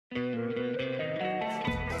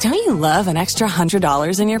Don't you love an extra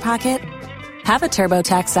 $100 in your pocket? Have a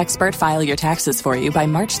TurboTax expert file your taxes for you by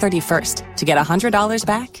March 31st to get $100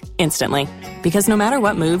 back instantly. Because no matter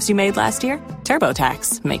what moves you made last year,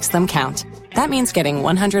 TurboTax makes them count. That means getting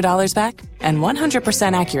 $100 back and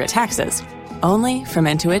 100% accurate taxes, only from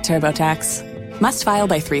Intuit TurboTax. Must file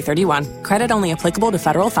by 3/31. Credit only applicable to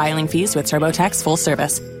federal filing fees with TurboTax full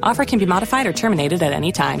service. Offer can be modified or terminated at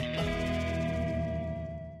any time.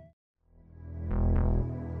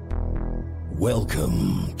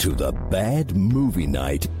 Welcome to the Bad Movie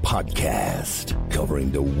Night Podcast,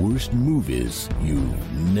 covering the worst movies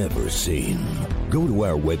you've never seen. Go to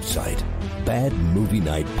our website,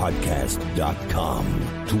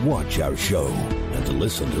 badmovienightpodcast.com, to watch our show and to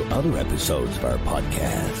listen to other episodes of our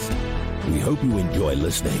podcast. We hope you enjoy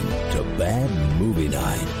listening to Bad Movie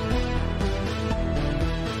Night.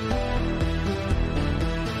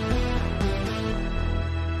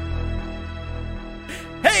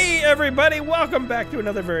 Hey everybody, welcome back to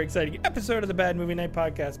another very exciting episode of the Bad Movie Night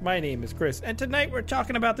Podcast. My name is Chris, and tonight we're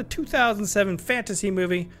talking about the 2007 fantasy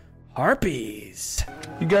movie, Harpies.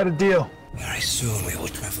 You got a deal. Very soon we will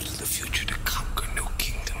travel to the future to conquer new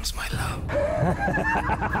kingdoms, my love.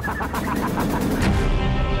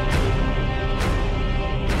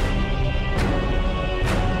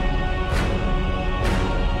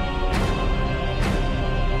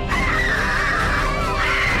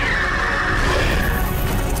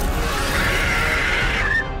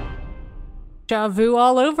 Deja vu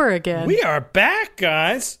all over again. We are back,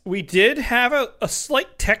 guys. We did have a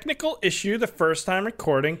slight technical issue the first time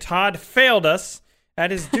recording. Todd failed us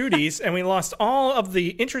at his duties, and we lost all of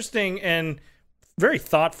the interesting and very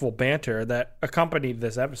thoughtful banter that accompanied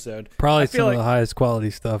this episode. Probably some of the highest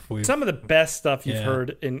quality stuff some of the best stuff you've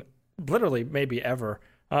heard in literally maybe ever.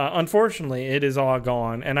 Unfortunately, it is all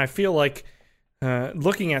gone, and I feel like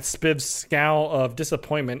looking at Spiv's scowl of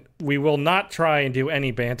disappointment, we will not try and do any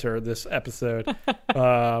banter this episode.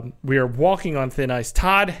 We are walking on thin ice.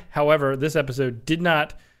 Todd, however, this episode did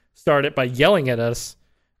not start it by yelling at us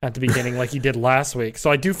at the beginning like he did last week, so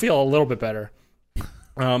I do feel a little bit better.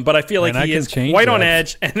 But I feel like he is quite on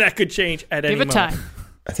edge, and that could change at any moment. Give it time.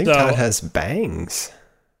 I think Todd has bangs.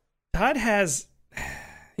 Todd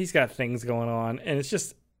he's got things going on, and it's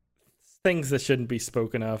just things that shouldn't be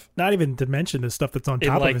spoken of. Not even to mention the stuff that's on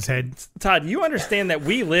top of his head. Todd, you understand that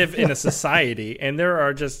we live in a society, and there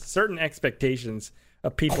are just certain expectations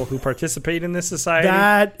of people who participate in this society.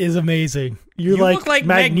 That is amazing. You look like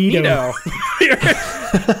Magneto.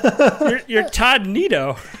 you're Todd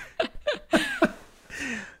Nito.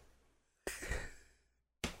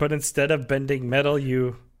 But instead of bending metal,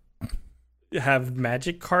 you have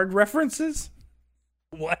magic card references?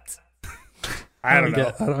 What? I don't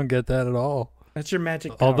know. I don't get that at all. That's your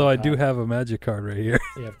magic power. Although I do have a magic card right here.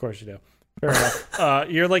 Yeah, of course you do. Fair enough.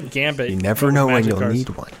 You're like Gambit. You never know when you'll need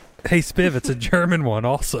one. Hey, Spiv, it's a German one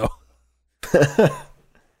also.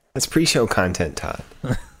 That's pre-show content, Todd.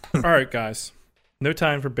 All right, guys. No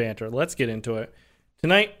time for banter. Let's get into it.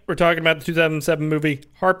 Tonight, we're talking about the 2007 movie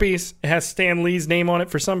Harpies. It has Stan Lee's name on it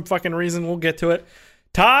for some fucking reason. We'll get to it.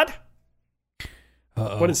 Todd,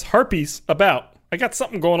 what is Harpies about? I got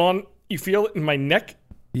something going on. You feel it in my neck?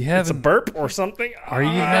 It's a burp or something? Are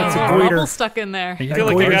you That's a goiter stuck in there. I feel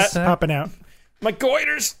like I got popping out. My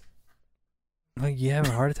goiters. Like you have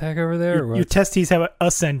a heart attack over there? Your testes have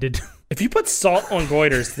ascended. If you put salt on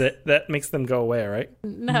goiters, that makes them go away, right?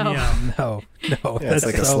 No. Yeah. No. Yeah, that's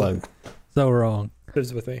like a slug. So wrong.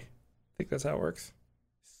 Lives with me. I think that's how it works.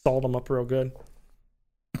 Salt them up real good.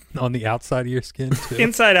 On the outside of your skin, too.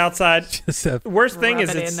 Inside, outside. The worst thing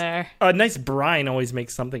is it's in there. A nice brine always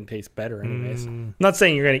makes something taste better anyways. I'm not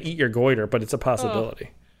saying you're going to eat your goiter, but it's a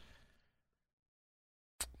possibility.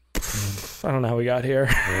 I don't know how we got here.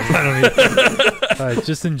 I don't even,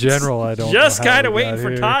 just in general, I don't just know kind of waiting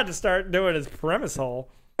here. for Todd to start doing his premise hole.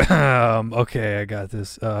 Okay, I got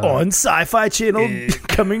this. On Sci-Fi Channel,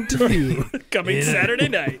 coming to you. Coming Saturday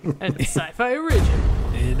night. And Sci-Fi Origin.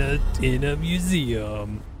 In a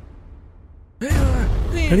museum.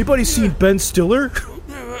 Anybody seen Ben Stiller?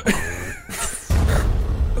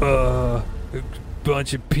 A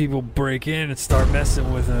bunch of people break in and start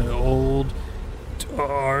messing with an old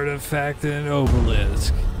artifact and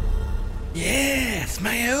obelisk. Yes,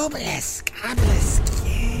 my obelisk.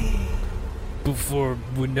 Yeah. Before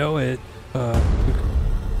we know it, the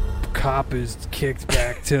cop is kicked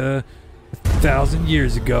back to 1,000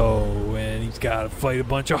 years ago, and he's got to fight a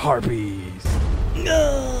bunch of harpies.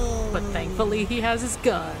 No. But thankfully, he has his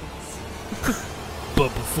guns.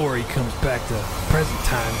 But before he comes back to present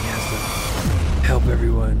time, he has to help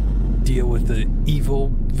everyone deal with the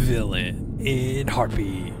evil villain in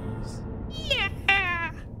Harpies. Yeah.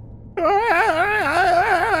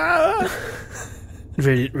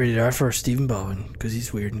 Rated R for Stephen Baldwin because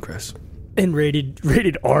he's weird and gross. And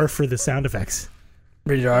rated R for the sound effects.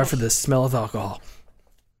 Rated R for the smell of alcohol.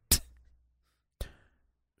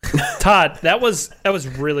 Todd, that was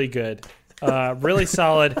really good. Really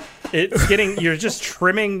solid. You're just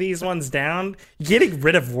trimming these ones down, getting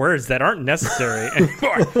rid of words that aren't necessary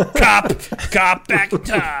anymore. Cop back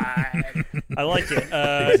time. I like it.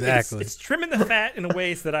 Exactly. It's trimming the fat in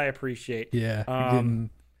ways that I appreciate. Yeah.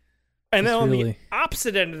 And then on the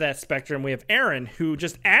opposite end of that spectrum, we have Aaron, who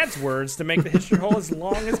just adds words to make the history hole as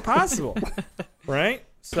long as possible. Right?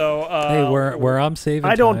 So hey, where I'm saving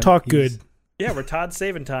I don't talk good. Yeah, we're Todd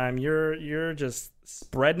saving time. You're just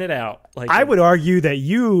spreading it out. Like I would argue that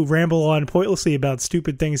you ramble on pointlessly about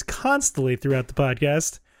stupid things constantly throughout the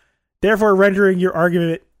podcast, therefore rendering your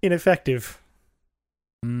argument ineffective.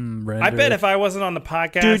 I bet if I wasn't on the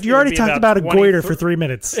podcast, dude, you already talked about a goiter for 3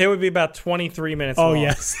 minutes. It would be about 23 minutes. Oh long.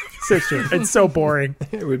 yes, so true. It's so boring.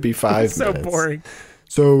 It would be 5 minutes. So boring.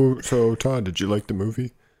 So Todd, did you like the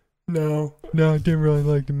movie? No, I didn't really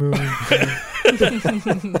like the movie.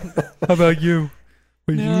 How about you?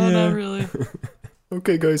 No, not really.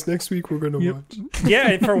 Okay, guys, next week we're going to watch. Yeah,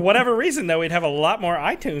 and for whatever reason, though, we'd have a lot more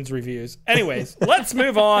iTunes reviews. Anyways, let's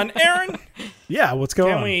move on. Aaron? Yeah, what's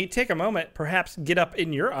going on? Can we take a moment, perhaps get up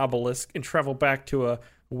in your obelisk and travel back to a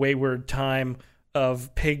wayward time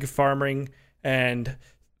of pig farming and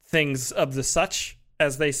things of the such,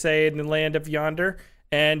 as they say in the land of yonder,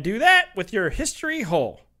 and do that with your history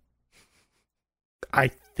hole? I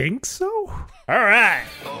think so. All right.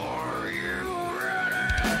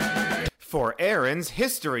 For Aaron's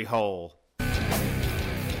history hole.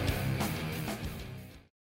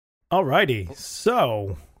 Alrighty,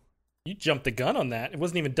 so you jumped the gun on that. It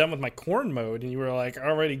wasn't even done with my corn mode, and you were like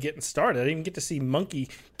already getting started. I didn't even get to see Monkey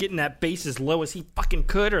getting that bass as low as he fucking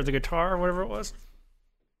could, or the guitar, or whatever it was.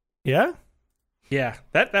 Yeah, yeah.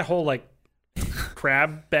 That whole like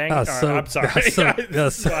crab bang. I'm sorry.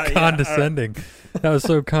 That's so condescending. That was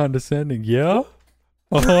so condescending. Yeah.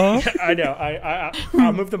 I know.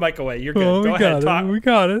 I'll move the mic away.'re good. Go ahead. Talk. We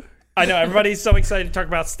got it. I know. Everybody's so excited to talk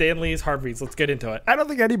about Stan Lee's Harpies. Let's get into it. I don't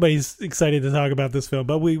think anybody's excited to talk about this film,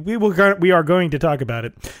 but we are going to talk about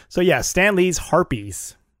it. So yeah, Stan Lee's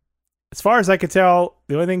Harpies. As far as I could tell,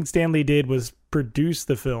 the only thing Stan Lee did was produce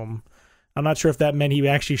the film. I'm not sure if that meant he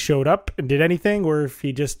actually showed up and did anything, or if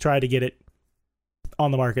he just tried to get it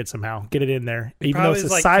on the market somehow, get it in there. Even though it's a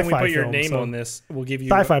sci-fi film. Can we put your name on this? We'll give you.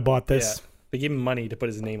 Sci-fi bought this. Yeah. They gave him money to put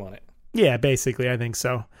his name on it. Yeah, basically, I think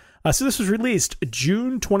so. So this was released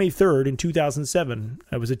June 23rd in 2007.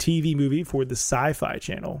 It was a TV movie for the Sci-Fi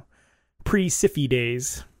Channel, pre-Syfy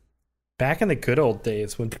days. Back in the good old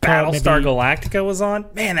days when Battlestar Galactica was on,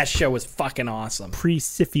 man, that show was fucking awesome.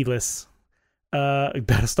 Pre-Syphilus.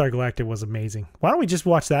 Battlestar Galactica was amazing. Why don't we just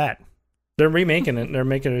watch that? They're remaking it. They're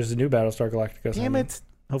making it as a new Battlestar Galactica. Damn it.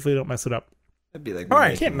 Hopefully they don't mess it up. That'd be like all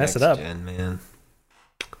right, can't mess it up. Man.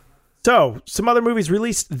 So, some other movies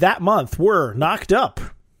released that month were Knocked Up.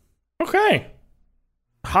 Okay.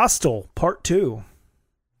 Hostel, Part 2.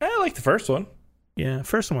 I like the first one. Yeah,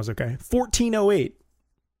 first one was okay. 1408.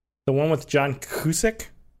 The one with John Cusack?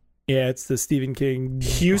 Yeah, it's the Stephen King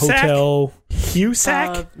Cusack? Hotel.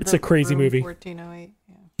 Cusack? It's a crazy movie. 1408.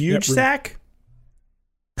 Yeah. Huge sack?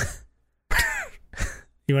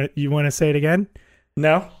 You want to say it again?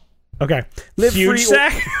 No. Okay. Live Huge free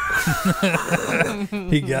sack?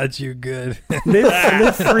 He got you good.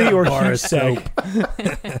 Live free or huge sack.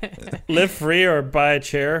 Live free or buy a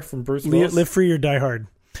chair from Bruce Willis? Live free or die hard.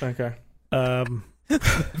 Okay.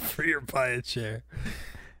 Free or buy a chair.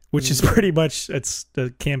 Which is pretty much, it's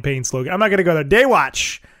the campaign slogan. I'm not going to go there.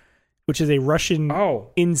 Daywatch, which is a Russian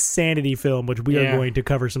insanity film, which we are going to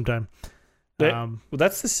cover sometime. Well,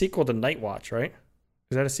 that's the sequel to Night Watch, right?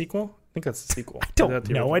 Is that a sequel? I think that's the sequel. I don't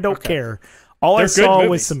know. I don't care. All I saw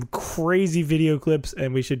was some crazy video clips,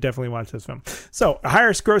 and we should definitely watch this film. So,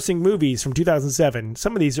 highest grossing movies from 2007.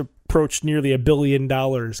 Some of these approached nearly $1 billion.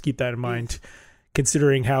 Keep that in mind,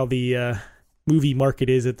 considering how the movie market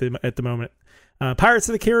is at the moment. Pirates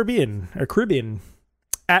of the Caribbean,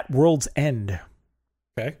 At World's End.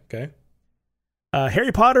 Okay.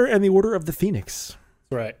 Harry Potter and the Order of the Phoenix.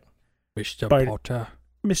 Right. Mr. Potter.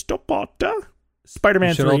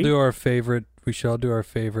 Spider-Man 3. We should all do our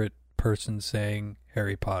favorite person saying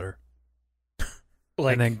Harry Potter.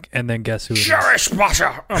 Like, and then guess who it is. Harry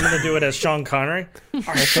Potter. I'm going to do it as Sean Connery.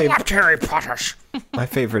 I slapped Harry Potter. My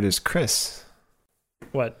favorite is Chris.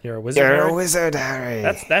 What? You're a wizard? You're a wizard, Harry.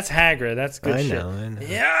 That's Hagrid. That's good shit. I know.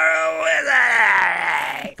 You're a wizard,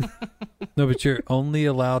 Harry. No, but you're only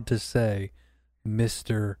allowed to say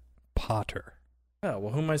Mr. Potter. Oh,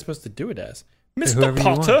 well, who am I supposed to do it as? Mr.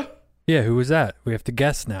 Potter? Yeah, who was that? We have to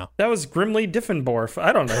guess now. That was Grimly Diffenborf.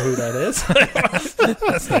 I don't know who that is.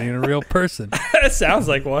 That's not even a real person. It sounds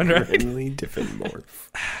like one, right? Grimly Diffenborf.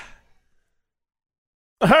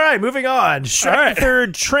 All right, moving on. Shrek the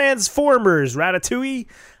Third, Transformers, Ratatouille,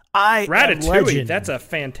 Ratatouille, that's a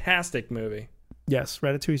fantastic movie. Yes,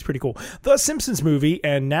 Ratatouille's pretty cool. The Simpsons movie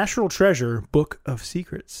and National Treasure, Book of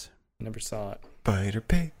Secrets. Never saw it. Spider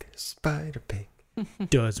Pig.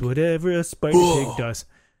 Does whatever a spider pig does.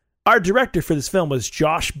 Our director for this film was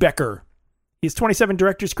Josh Becker. He has 27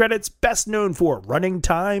 director's credits, best known for Running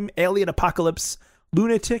Time, Alien Apocalypse,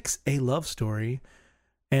 Lunatics, A Love Story,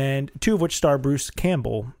 and 2 of which star Bruce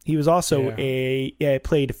Campbell. He was also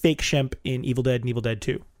played Fake Shemp in Evil Dead and Evil Dead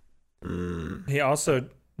 2. He also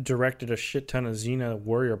directed a shit ton of Xena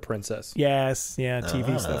Warrior Princess. Yes,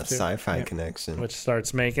 TV stuff too. Sci-fi connection. Which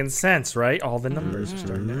starts making sense, right? All the numbers are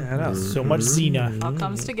starting to add up. So much Xena. All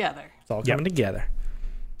comes together. It's all coming together.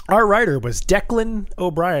 Our writer was Declan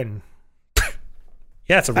O'Brien.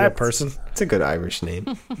 Yeah, it's a real person. It's a good Irish name.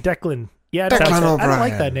 Declan. Yeah, Declan O'Brien. I don't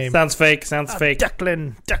like that name. Sounds fake. Fake.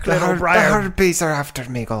 Declan The O'Brien. harpies are after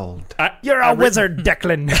me gold. You're a wizard,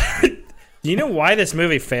 Declan. Do you know why this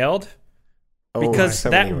movie failed? Because so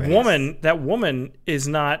that woman is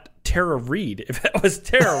not Tara Reid. If that was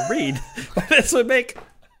Tara Reid, this would make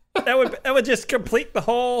that would just complete the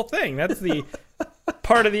whole thing. That's the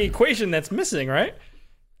part of the equation that's missing, right?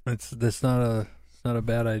 That's not a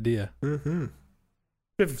bad idea. Mm-hmm.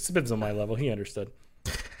 Spiv's on my level. He understood.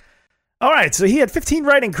 All right, so he had 15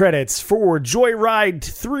 writing credits for Joyride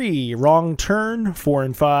 3, Wrong Turn 4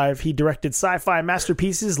 and 5. He directed sci-fi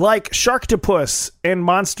masterpieces like Sharktopus and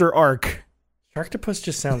Monster Ark. Sharktopus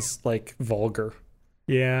just sounds like vulgar.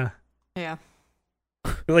 Yeah. Yeah.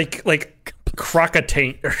 Like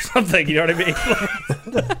Crocotaint or something, you know what I mean?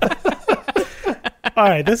 All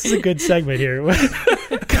right, this is a good segment here.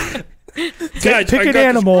 Guys, pick an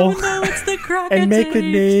animal It's the and make the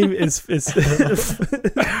name as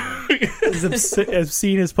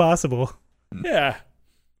obscene as possible. Yeah.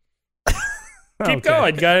 Keep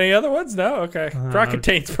going. Got any other ones? No? Okay.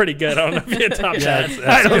 Crocotaint's pretty good. I don't know if you top that.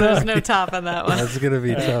 I don't know. There's no top on that one. That's going to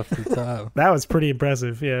be tough to top. That was pretty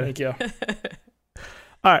impressive, yeah. Thank you.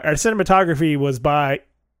 All right, our cinematography was by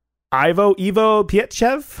Ivo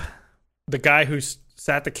Pietchev. The guy who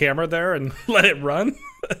sat the camera there and let it run.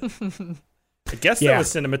 I guess that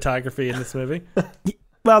was cinematography in this movie.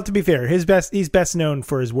 Well, to be fair, he's best known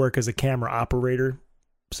for his work as a camera operator.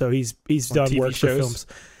 So he's done TV work shows. for films.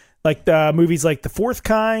 Like the movies like The Fourth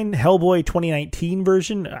Kind, Hellboy 2019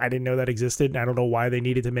 version. I didn't know that existed. I don't know why they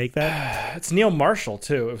needed to make that. It's Neil Marshall,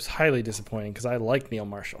 too. It was highly disappointing because I like Neil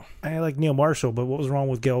Marshall. I like Neil Marshall, but what was wrong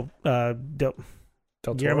with Guillermo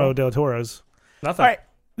del Toro's? Nothing. All right.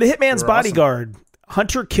 The Hitman's They were Bodyguard,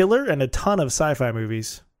 Hunter Killer, and a ton of sci-fi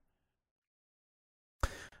movies.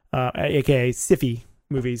 AKA sci-fi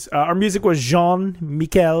movies. Our music was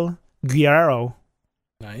Jean-Michel Guerrero.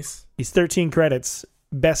 Nice. He's 13 credits.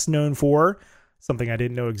 Best known for something I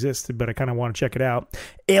didn't know existed, but I kind of want to check it out.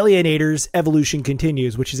 Alienators Evolution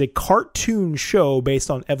Continues, which is a cartoon show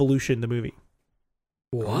based on Evolution, the movie.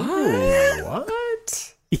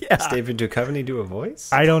 What? Yeah. Does David Duchovny do a voice?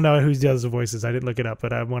 I don't know who does the voices. I didn't look it up,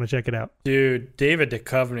 but I want to check it out. Dude, David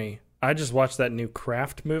Duchovny. I just watched that new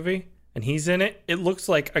Craft movie, and he's in it. It looks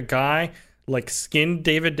like a guy skinned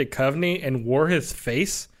David Duchovny and wore his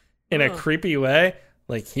face in a creepy way.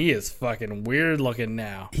 Like, he is fucking weird looking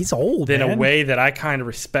now. He's old, in man. a way that I kind of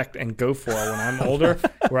respect and go for when I'm older.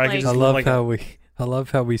 Where I can just I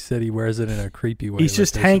love how we said he wears it in a creepy way. He's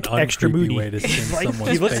just Hank extra moody. Way to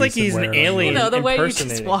he looks like he's an alien. The way you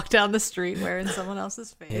just walk down the street wearing someone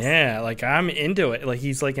else's face. Yeah, like I'm into it. Like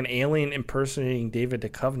he's like an alien impersonating David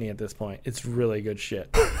Duchovny at this point. It's really good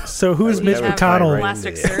shit. So who's Mitch McConnell?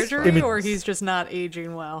 Plastic surgery, or he's just not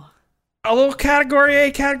aging well? A little category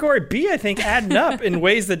A, category B, I think, adding up in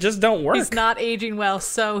ways that just don't work. He's not aging well,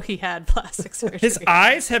 so he had plastic surgery. His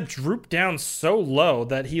eyes have drooped down so low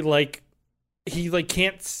that he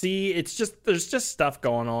can't see. It's just there's just stuff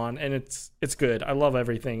going on, and it's good. I love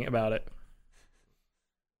everything about it.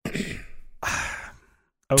 Okay.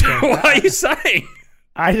 What are you saying?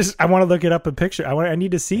 I want to look it up a picture. I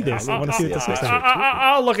need to see this. I want to see what this looks like.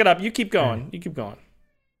 I'll look it up. You keep going. You keep going.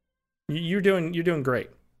 You're doing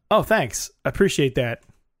great. Oh, thanks. I appreciate that.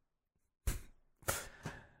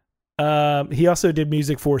 He also did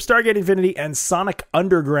music for Stargate Infinity and Sonic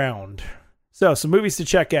Underground. So, some movies to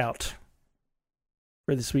check out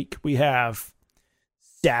for this week. We have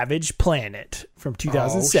Savage Planet from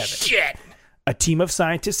 2007. Oh, shit. A team of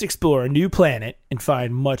scientists explore a new planet and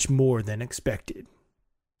find much more than expected.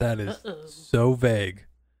 That is so vague.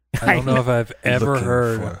 I don't know if I've ever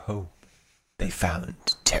heard. For hope, they found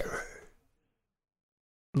terror.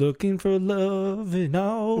 Looking for love in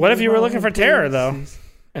all. What if you were looking for places. terror, though?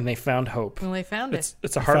 And they found hope. Well, they found it.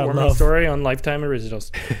 It's a found heartwarming love. story on Lifetime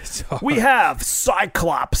Originals. We have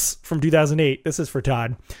Cyclops from 2008. This is for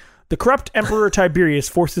Todd. The corrupt Emperor Tiberius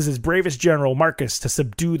forces his bravest general, Marcus, to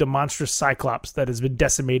subdue the monstrous Cyclops that has been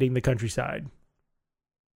decimating the countryside.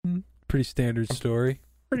 Pretty standard story.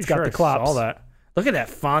 Pretty It's got sure the I clops. saw that. Look at that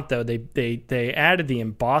font, though. They added the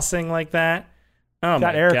embossing like that. Oh,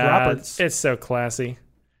 Got my Eric God. Roberts. It's so classy.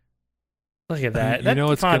 Look at that. You That know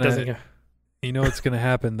what's font gonna- doesn't go... You know what's going to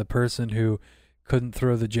happen? The person who couldn't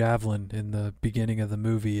throw the javelin in the beginning of the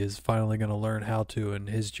movie is finally going to learn how to, and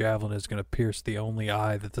his javelin is going to pierce the only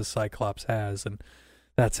eye that the Cyclops has, and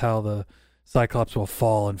that's how the Cyclops will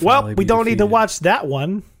fall. And Well, finally we be don't need to defeated. watch that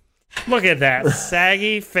one. Look at that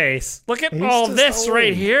saggy face. Look at He's all just this old.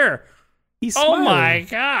 right here. He's Oh smiling. my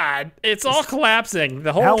God. It's all collapsing.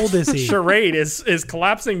 The whole How old is he? charade is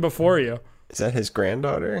collapsing before you. Is that his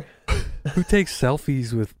granddaughter? Who takes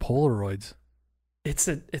selfies with Polaroids? It's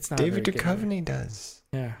not David very good. Duchovny does.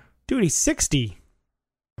 Yeah. Dude, he's 60.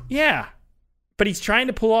 Yeah. But he's trying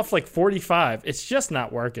to pull off like 45. It's just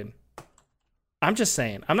not working. I'm just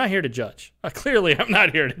saying. I'm not here to judge. Clearly, I'm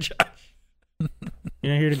not here to judge.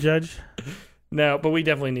 You're not here to judge? No, but we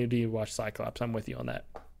definitely need to watch Cyclops. I'm with you on that.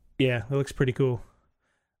 Yeah, it looks pretty cool.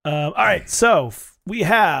 All right, so we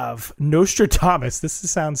have Nostradamus. This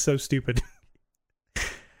sounds so stupid.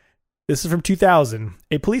 This is from 2000.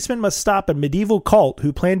 A policeman must stop a medieval cult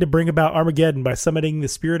who planned to bring about Armageddon by summoning the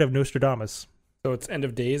spirit of Nostradamus. So it's End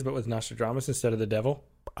of Days, but with Nostradamus instead of the devil?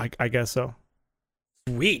 I guess so.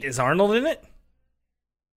 Sweet. Is Arnold in it?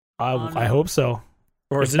 I hope so.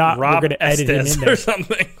 Or If is it not, Rob we're gonna edit him Estes in there. or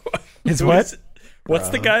something? It's Who what? is- What's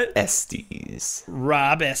the guy? Estes.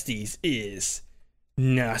 Rob Estes is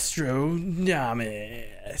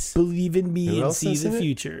Nostradamus. Believe in me Who and else see is the in it?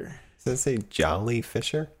 future. Does that say Jolly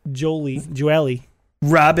Fisher? Joelle.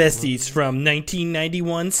 Rob Estes from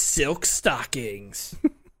 1991 Silk Stockings.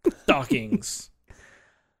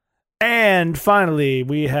 And finally,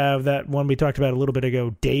 we have that one we talked about a little bit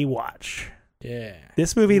ago, Daywatch. Yeah.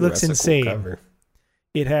 This movie Ooh, looks that's a cool insane. cover.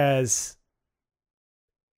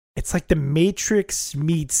 It's like the Matrix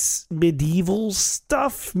meets medieval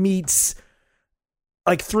stuff meets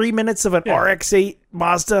like 3 minutes of an RX-8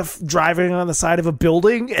 Mazda driving on the side of a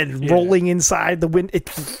building and rolling inside the wind.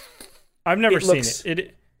 I've never seen looks- it.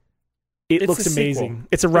 It It's looks a sequel. amazing.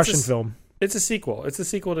 It's a Russian film. It's a sequel. It's a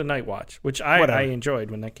sequel to Night Watch, which I enjoyed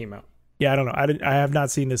when that came out. Yeah, I don't know. I have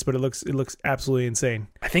not seen this, but it looks absolutely insane.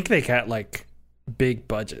 I think they got like big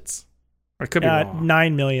budgets. I could be wrong.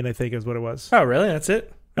 9 million, I think, is what it was. Oh, really? That's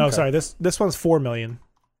it? Oh, Okay. sorry. This one's 4 million.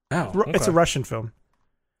 Oh, It's a okay. Russian film.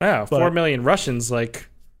 Oh, 4 million Russians, like,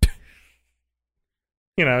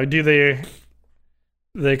 do the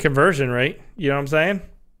conversion rate. You know what I'm saying,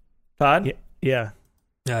 Todd? Yeah.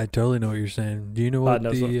 Yeah, I totally know what you're saying. Do you know what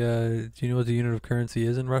knows the what- do you know what the unit of currency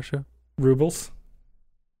is in Russia? Rubles.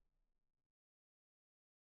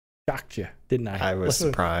 Shocked you, didn't I? I was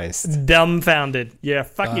surprised. Dumbfounded. Yeah,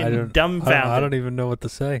 fucking dumbfounded. I don't even know what to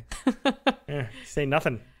say. Yeah, say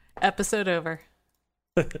nothing. Episode over.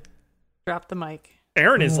 Drop the mic.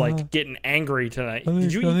 Aaron is like getting angry tonight.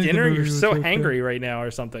 Did you eat dinner? You're so hangry right now,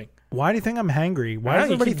 or something. Why do you think I'm hangry? Why does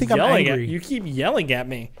You everybody keep think I'm yelling angry? You keep yelling at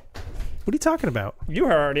me. What are you talking about? You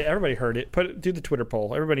heard it. Everybody heard it. Do the Twitter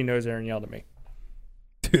poll. Everybody knows Aaron yelled at me.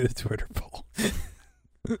 Do the Twitter poll.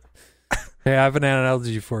 Hey, I have an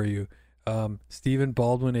analogy for you. Stephen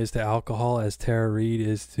Baldwin is to alcohol as Tara Reid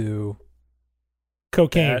is to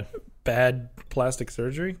cocaine. Bad plastic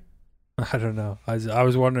surgery? I don't know. I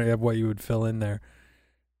was wondering what you would fill in there.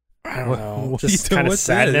 I don't know. what Just you- kind of what's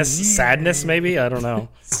sadness. this? Sadness, maybe? I don't know.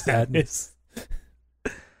 Sadness.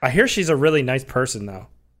 I hear she's a really nice person, though.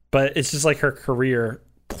 But it's just like her career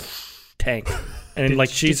tanked. And like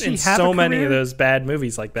she's did she in have so a many career? of those bad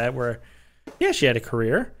movies like that where, yeah, she had a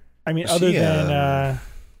career. I mean, Was other she, than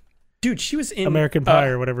Dude, she was in American Pie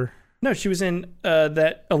or whatever. No, she was in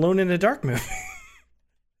that Alone in the Dark movie.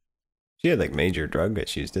 She had like major drug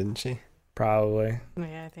issues, didn't she? Probably.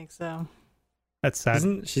 Yeah, I think so. That's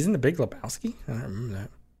sad. She's in The Big Lebowski? I don't remember that.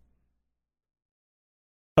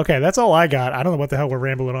 Okay, that's all I got. I don't know what the hell we're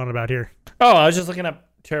rambling on about here. Oh, I was just looking up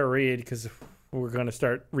Tara Reid because we're going to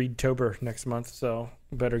start Readtober next month, so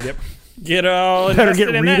better get all Better invested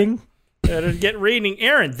get in reading. That. Better get reading.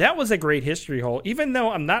 Aaron, that was a great history hole, even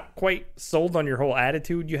though I'm not quite sold on your whole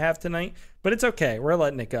attitude you have tonight, but it's okay. We're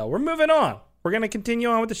letting it go. We're moving on. We're going to continue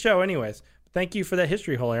on with the show anyways. Thank you for that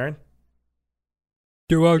history hole, Aaron.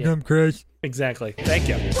 You're welcome, Chris. Exactly. Thank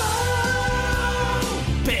you.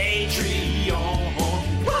 Patreon.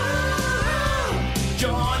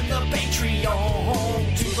 Join the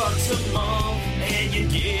Patreon. $2 a month and you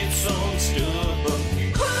get some stuff.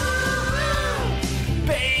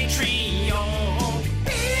 Patreon.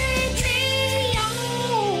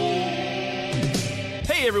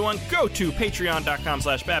 Hey everyone, go to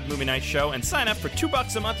patreon.com/badmovienightshow and sign up for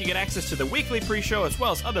 $2 a month. You get access to the weekly pre-show as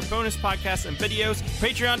well as other bonus podcasts and videos.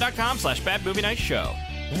 Patreon.com/badmovienightshow.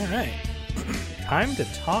 All right. Time to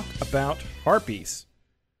talk about Harpies.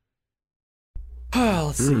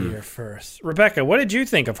 Let's see here first. Rebecca, what did you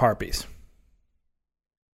think of Harpies?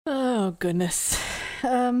 Oh, goodness.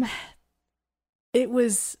 It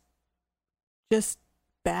was just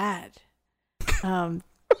bad.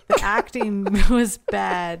 The acting was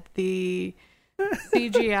bad. The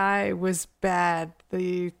CGI was bad.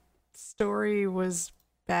 The story was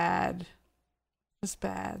bad. Just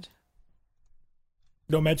bad.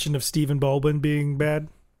 No mention of Stephen Baldwin being bad?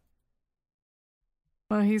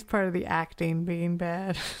 Well, he's part of the acting being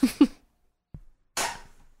bad.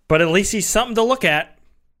 But at least he's something to look at.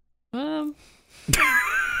 All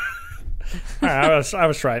right, I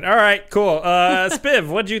was trying. All right, cool. Spiv,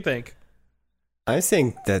 what'd you think? I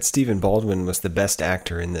think that Stephen Baldwin was the best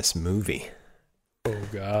actor in this movie. Oh,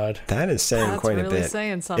 God. That is saying That's quite really a bit.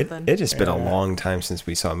 saying something. It has been a long time since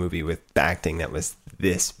we saw a movie with acting that was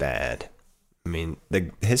this bad. I mean,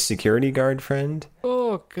 his security guard friend.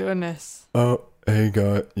 Oh, goodness. Oh, hey,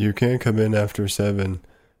 God, you can't come in after 7.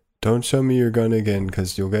 Don't show me your gun again,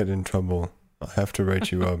 because you'll get in trouble. I'll have to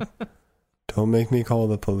write you up. Don't make me call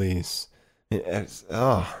the police. Dude,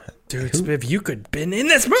 Spiv, you could have been in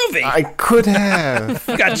this movie. I could have.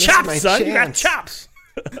 You got chops, son. You got chops.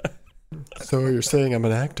 So you're saying I'm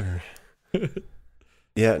an actor?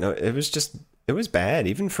 Yeah, no, it was bad,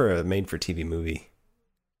 even for a made-for-TV movie.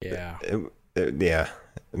 Yeah. Yeah.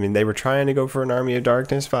 I mean, they were trying to go for an Army of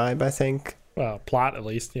Darkness vibe, I think. Well, plot at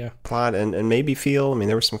least, yeah. Plot and maybe feel. I mean,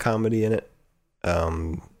 there was some comedy in it.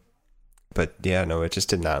 But yeah, no, it just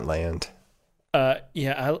did not land.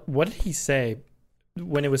 Yeah, what did he say?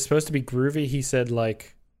 When it was supposed to be groovy, he said,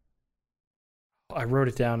 like, I wrote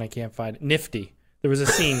it down, I can't find it. Nifty. There was a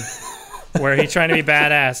scene where he's trying to be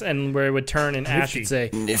badass and where it would turn and Ash would say,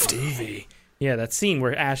 Nifty. Groovy. Yeah, that scene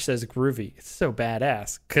where Ash says groovy. It's so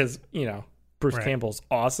badass because, you know, Bruce Campbell's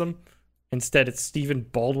awesome. Instead, it's Stephen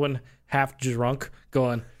Baldwin, half drunk,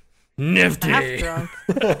 going, Nifty. Half drunk.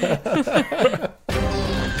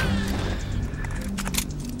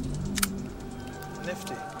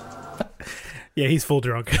 Nifty. Yeah, he's full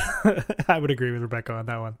drunk. I would agree with Rebecca on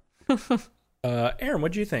that one. Aaron,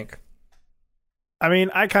 what'd you think? I mean,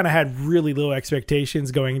 I kind of had really low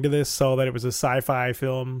expectations going into this. Saw that it was a sci-fi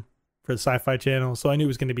film for the Sci-Fi Channel, so I knew it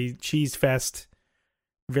was going to be cheese fest.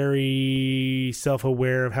 Very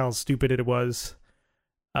self-aware of how stupid it was.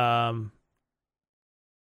 The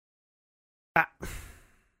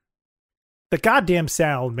goddamn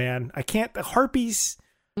sound, man. I can't. The harpies.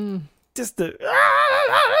 Just the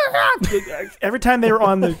every time they were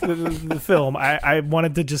on the film, I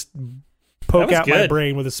wanted to just poke out my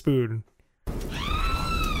brain with a spoon.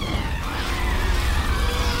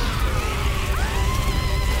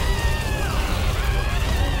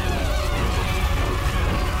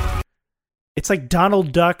 It's like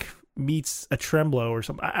Donald Duck meets a tremolo or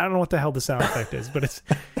something. I don't know what the hell the sound effect is, but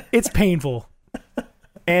it's painful,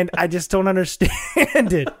 and I just don't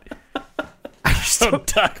understand it. So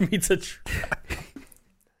Duck meets a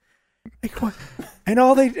like what? And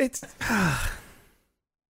all it's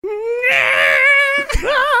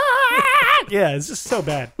yeah, it's just so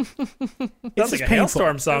bad. Sounds like a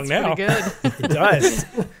Hailstorm song now. Good. It does.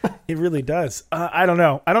 It really does. I don't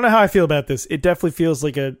know. I don't know how I feel about this. It definitely feels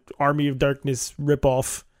like a Army of Darkness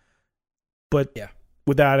ripoff, but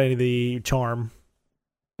without any of the charm.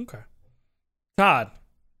 Okay. Todd.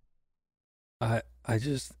 I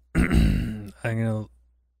just I'm gonna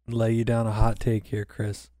lay you down a hot take here,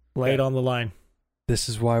 Chris. Lay it on the line. This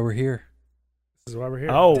is why we're here. This is why we're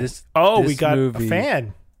here. Oh, this we got a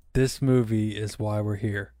fan. This movie is why we're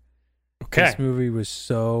here. Okay. This movie was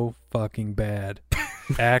so fucking bad.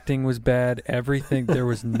 Acting was bad. Everything. There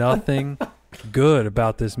was nothing good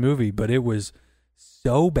about this movie, but it was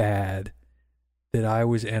so bad that I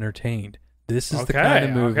was entertained. This is the kind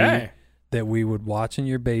of movie that we would watch in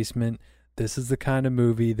your basement. This is the kind of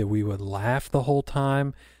movie that we would laugh the whole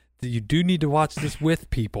time. You do need to watch this with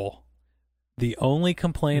people. The only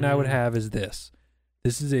complaint I would have is this.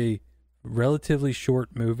 This is a relatively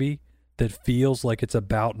short movie, that feels like it's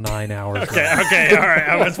about 9 hours. Okay, all right.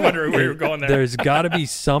 I was wondering where you were going there. There's got to be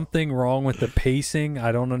something wrong with the pacing.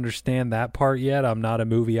 I don't understand that part yet. I'm not a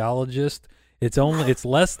movieologist. It's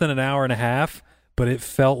less than an hour and a half, but it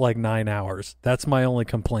felt like 9 hours. That's my only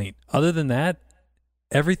complaint. Other than that,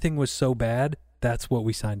 everything was so bad. That's what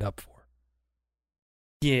we signed up for.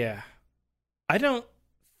 Yeah. I don't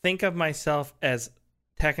think of myself as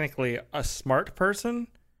technically a smart person,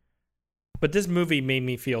 but this movie made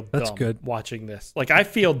me feel dumb watching this. Like, I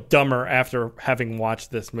feel dumber after having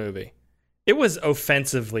watched this movie. It was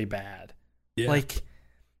offensively bad. Yeah. Like,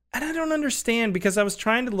 and I don't understand, because I was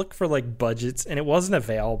trying to look for like budgets and it wasn't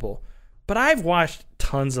available. But I've watched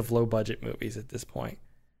tons of low budget movies at this point,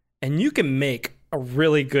 and you can make a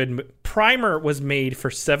really good Primer was made for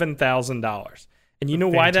 $7,000. And you know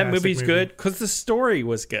why that movie's good? Because the story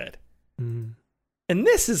was good. Mm. And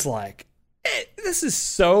this is like, this is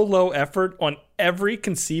so low effort on every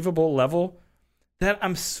conceivable level that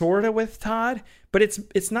I'm sort of with Todd. But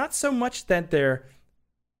it's not so much that they're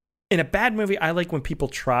in a bad movie. I like when people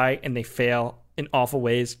try and they fail in awful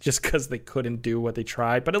ways just because they couldn't do what they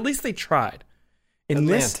tried. But at least they tried. In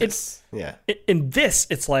this,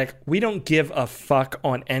 it's like, we don't give a fuck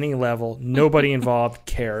on any level. Nobody involved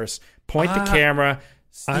cares. Point the camera.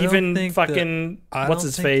 Steven fucking what's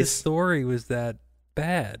his face? The story was that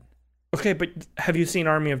bad. Okay, but have you seen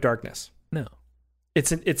Army of Darkness? No. It's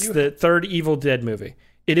the third Evil Dead movie.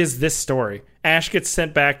 It is this story. Ash gets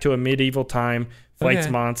sent back to a medieval time, fights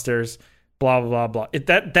monsters, blah blah blah blah.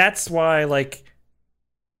 That's why, like,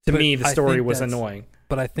 to me, the story was annoying.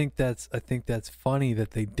 But I think that's funny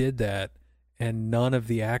that they did that, and none of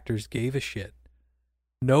the actors gave a shit.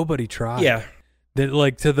 Nobody tried. Yeah. That,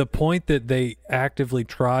 like, to the point that they actively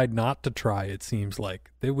tried not to try. It seems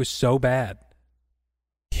like it was so bad.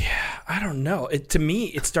 Yeah, I don't know. To me,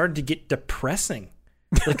 it started to get depressing.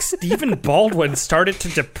 Like, Stephen Baldwin started to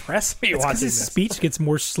depress me watching his this. Speech gets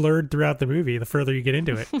more slurred throughout the movie the further you get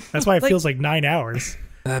into it. That's why it feels like 9 hours.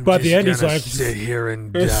 I'm but just the end is gonna like, sit here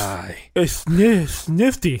and die. It's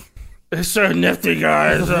nifty. It's so nifty,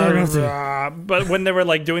 guys. But when they were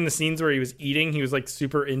like doing the scenes where he was eating, he was like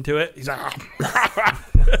super into it. He's like,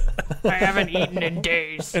 I haven't eaten in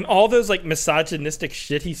days. And all those like misogynistic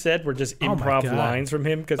shit he said were just improv lines from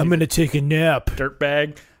him. I'm gonna take a nap.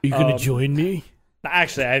 Dirtbag. Are you gonna join me?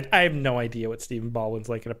 Actually, I have no idea what Stephen Baldwin's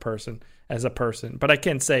like as a person, but I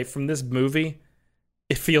can say from this movie,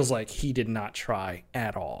 it feels like he did not try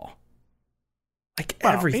at all. Like,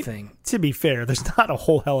 everything. To be fair, there's not a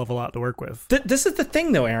whole hell of a lot to work with. This is the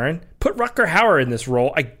thing, though, Aaron. Put Rutger Hauer in this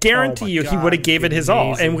role. I guarantee you he would have gave it his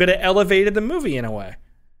all and would have elevated the movie in a way.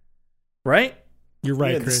 Right? You're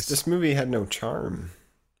right, Chris. This movie had no charm.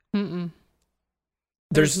 Mm-mm.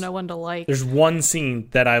 There's no one to like. There's one scene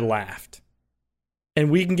that I laughed.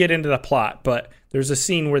 And we can get into the plot, but there's a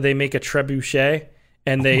scene where they make a trebuchet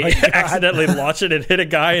and they accidentally launch it and hit a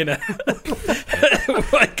guy in a...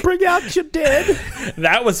 like, bring out your dead.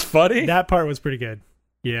 That was funny. That part was pretty good.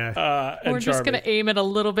 Yeah. We're just going to aim it a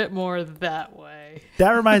little bit more that way.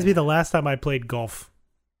 That reminds me of the last time I played golf.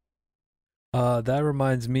 That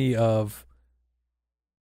reminds me of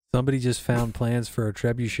somebody just found plans for a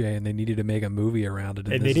trebuchet and they needed to make a movie around it.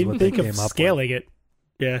 And they didn't think of scaling it.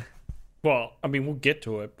 Yeah. Well, I mean, we'll get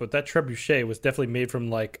to it, but that trebuchet was definitely made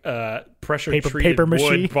from like pressure-treated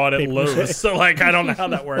wood bought at Lowe's. So, like, I don't know how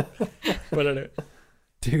that worked. But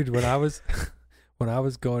dude, when I was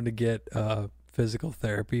going to get physical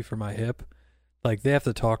therapy for my hip, like, they have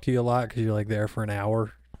to talk to you a lot because you're like there for an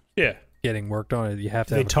hour. Yeah, getting worked on it. You have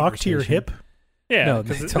to. They talk to your hip. Yeah, no,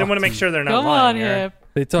 they want to make sure they're not Come lying. on, hip.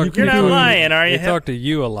 They talk. You're not lying, are you? They talk to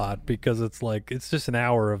you a lot because it's like it's just an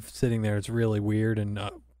hour of sitting there. It's really weird and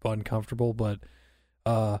uncomfortable. But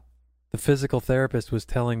the physical therapist was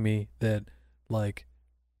telling me that, like,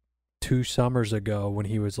 2 summers ago when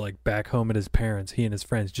he was like back home at his parents', he and his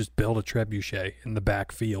friends just built a trebuchet in the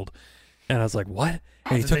back field, and I was like, "What?"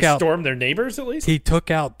 And he storm their neighbors at least. He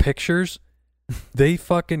took out pictures. They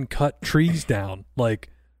fucking cut trees down, like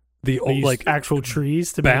like actual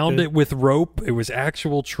trees to bound it with rope. It was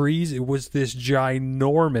actual trees. It was this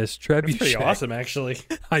ginormous trebuchet. That's pretty awesome, actually.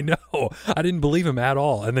 I know. I didn't believe him at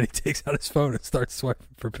all. And then he takes out his phone and starts swiping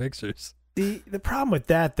for pictures. The problem with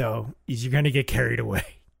that, though, is you're gonna get carried away,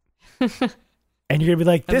 and you're gonna be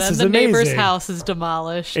like, "This is amazing." And then the neighbor's house is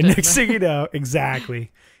demolished. And next thing you know,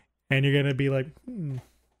 exactly, and you're gonna be like, and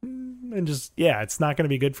just it's not gonna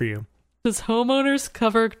be good for you. Does homeowners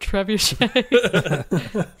cover trebuchet?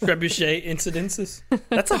 Trebuchet incidences?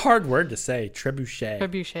 That's a hard word to say. Trebuchet.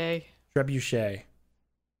 Trebuchet.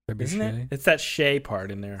 Isn't it? It's that shay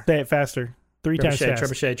part in there. Say it faster. 3 times fast.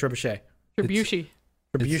 Trebuchet. Trebuchet.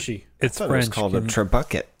 Trebuchet. It's French. It's called a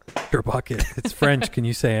trebuchet. Trebuchet. It's French. Can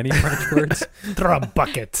you say any French words?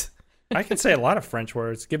 Trebuchet. I can say a lot of French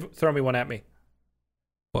words. Throw me one at me.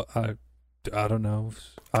 Well, I don't know.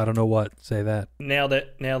 I don't know what. Say that. Nailed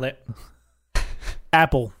it.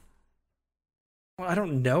 Apple. Well, I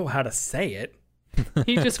don't know how to say it.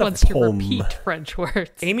 He just wants to repeat French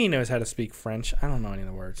words. Amy knows how to speak French. I don't know any of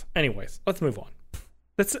the words. Anyways, let's move on.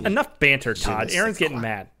 That's enough banter, Todd. Aaron's getting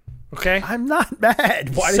mad. Okay? I'm not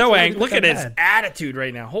mad. Why so angry. Look at his attitude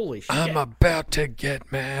right now. Holy shit. I'm about to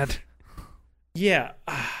get mad. Yeah.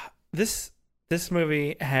 This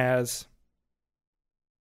movie has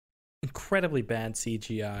incredibly bad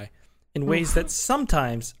CGI in ways that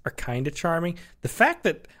sometimes are kind of charming. The fact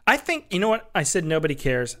that I think, you know what? I said nobody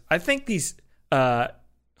cares. I think these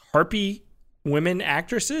harpy women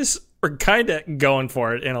actresses are kind of going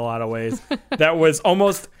for it in a lot of ways. That was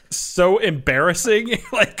almost so embarrassing.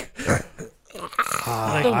 Like, the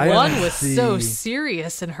one was so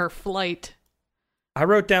serious in her flight. I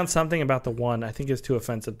wrote down something about the one I think is too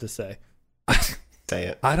offensive to say. Say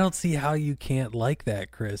it. I don't see how you can't like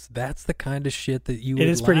that, Chris. That's the kind of shit that you would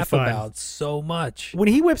is pretty laugh fun. about so much. When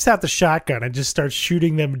he whips out the shotgun and just starts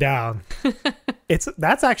shooting them down,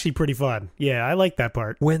 that's actually pretty fun. Yeah, I like that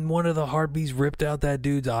part. When one of the harpies ripped out that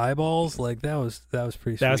dude's eyeballs, like that was pretty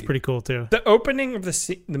sweet. That was pretty cool too. The opening of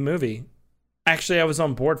the movie, actually I was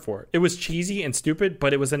on board for it. It was cheesy and stupid,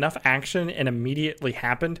 but it was enough action and immediately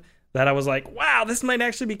happened that I was like, wow, this might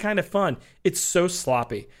actually be kind of fun. It's so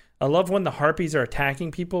sloppy. I love when the harpies are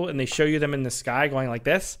attacking people and they show you them in the sky going like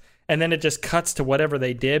this, and then it just cuts to whatever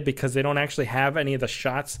they did because they don't actually have any of the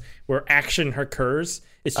shots where action occurs.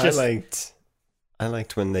 It's just I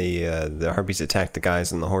liked when the harpies attacked the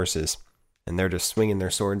guys on the horses and they're just swinging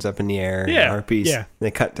their swords up in the air. Yeah, the harpies. Yeah.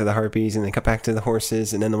 They cut to the harpies and they cut back to the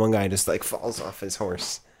horses, and then the one guy just like falls off his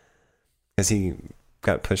horse because he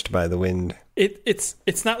got pushed by the wind.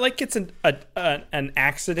 It's not like it's an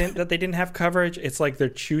accident that they didn't have coverage. It's like they're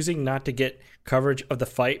choosing not to get coverage of the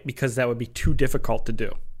fight because that would be too difficult to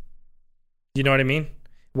do. You know what I mean?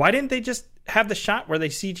 Why didn't they just have the shot where they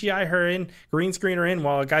CGI her in, green screen her in,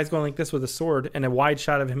 while a guy's going like this with a sword and a wide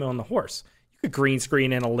shot of him on the horse? You could green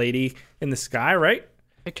screen in a lady in the sky, right?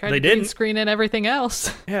 They tried to green screen in everything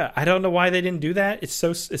else. Yeah, I don't know why they didn't do that. It's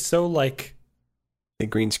so like... They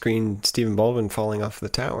green screened Stephen Baldwin falling off the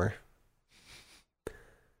tower.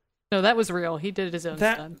 No, that was real. He did his own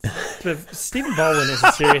stunts. Stephen Baldwin is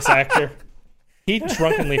a serious actor. He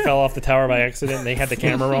drunkenly fell off the tower by accident, and they had the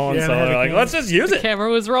camera rolling, so they're like, let's just use it. The camera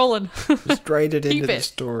was rolling. Just write it into the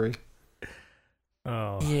story.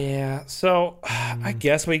 Oh. Yeah, so I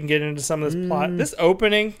guess we can get into some of this plot. This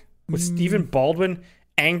opening with Stephen Baldwin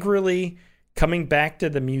angrily coming back to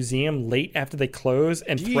the museum late after they close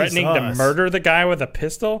and threatening to murder the guy with a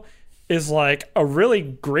pistol is like a really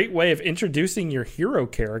great way of introducing your hero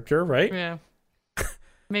character, right? Yeah.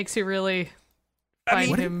 Makes you really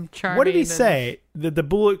find him charming. What did he say? That the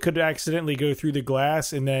bullet could accidentally go through the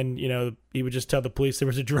glass, and then, he would just tell the police there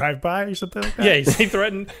was a drive-by or something like that? Yeah, he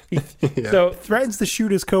threatened. So threatens to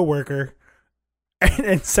shoot his coworker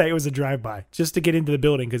and say it was a drive-by just to get into the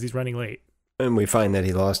building because he's running late. And we find that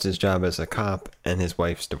he lost his job as a cop, and his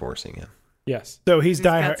wife's divorcing him. Yes. So he's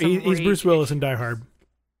Die Hard. He's Bruce Willis in Die Hard.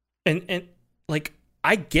 And like,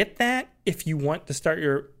 I get that if you want to start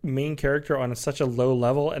your main character on such a low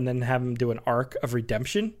level and then have him do an arc of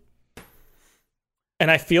redemption.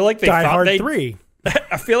 And I feel like they Die thought Hard 3.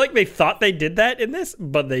 I feel like they thought they did that in this,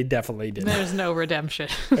 but they definitely didn't. There's no redemption.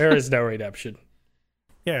 There is no redemption.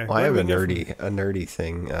 Yeah. Well, I have a nerdy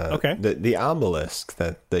thing. Okay. The obelisk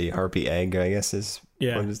that the harpy egg, I guess, is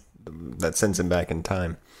that sends him back in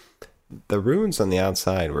time. The runes on the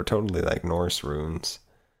outside were totally like Norse runes.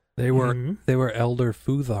 They were Elder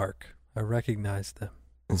Futhark. I recognized them.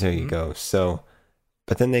 There you go. So,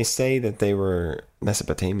 but then they say that they were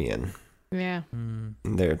Mesopotamian. Yeah.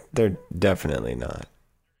 They're definitely not.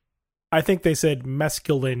 I think they said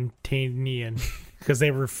mescalintanian because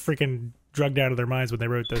they were freaking drugged out of their minds when they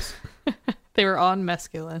wrote this. They were on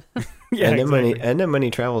mescaline. Yeah, and then when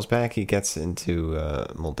he travels back, he gets into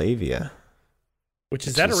Moldavia. Which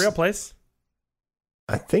is that a real place?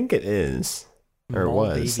 I think it is. Or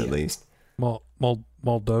was, at least.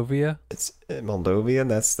 Moldovia? It's Moldovia.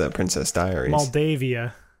 That's the Princess Diaries.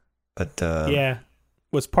 Moldavia. But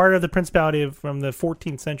was part of the Principality from the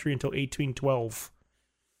 14th century until 1812.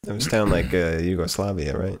 It was down like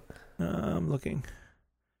Yugoslavia, right? I'm looking.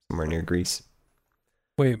 Somewhere near Greece.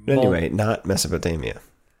 Wait, but anyway, not Mesopotamia.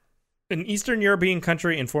 An Eastern European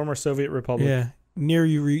country in former Soviet Republic. Yeah, near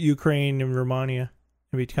Ukraine and Romania.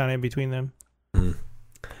 Maybe kind of in between them. Mm.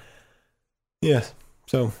 Yeah,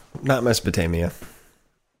 so not Mesopotamia.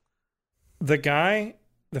 The guy,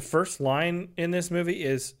 the first line in this movie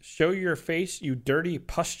is, "Show your face, you dirty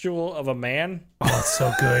pustule of a man." Oh, it's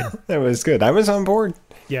so good. That was good. I was on board.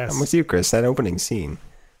 Yes. I'm with you, Chris. That opening scene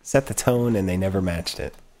set the tone, and they never matched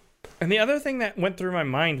it. And the other thing that went through my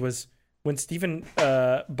mind was when Stephen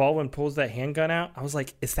Baldwin pulls that handgun out, I was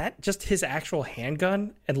like, is that just his actual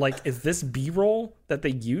handgun? And like, is this B-roll that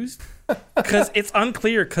they used? Because it's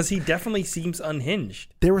unclear, because he definitely seems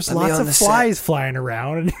unhinged. There was lots of flies flying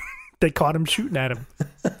around, and they caught him shooting at him.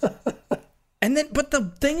 And then, but the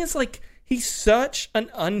thing is, like, he's such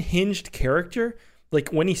an unhinged character. Like,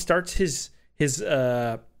 when he starts his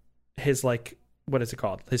like, what is it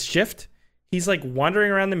called? His shift. He's like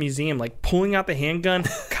wandering around the museum, like pulling out the handgun,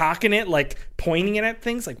 cocking it, like pointing it at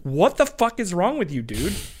things. Like, what the fuck is wrong with you,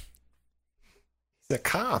 dude? He's a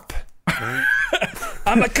cop.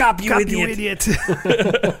 I'm a cop, you idiot.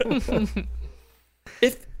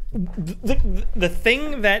 If the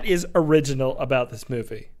thing that is original about this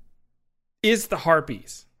movie is the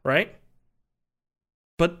harpies, right?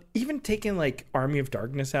 But even taking like Army of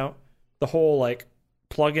Darkness out, the whole like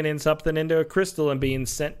plugging in something into a crystal and being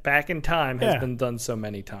sent back in time has been done so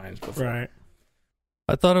many times before. Right.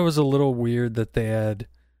 I thought it was a little weird that they had,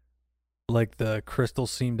 like, the crystal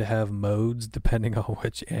seemed to have modes depending on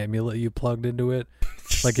which amulet you plugged into it.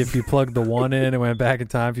 Like, if you plugged the one in, it went back in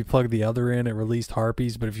time. If you plugged the other in, it released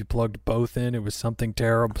harpies. But if you plugged both in, it was something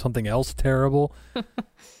terrible, something else terrible. It's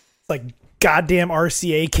like goddamn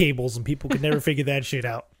RCA cables, and people could never figure that shit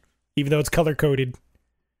out, even though it's color coded.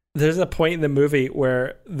 There's a point in the movie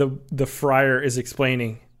where the friar is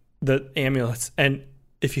explaining the amulets, and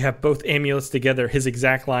if you have both amulets together, his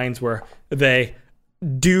exact lines were, "They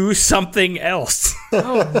do something else."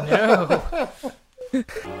 Oh no.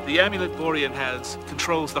 The amulet Borean has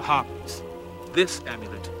controls the harpies. This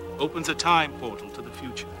amulet opens a time portal to the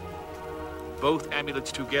future. Both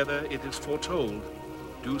amulets together, it is foretold,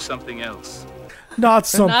 do something else. Not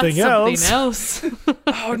something else.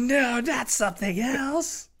 Oh no, not something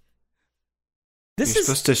else. You're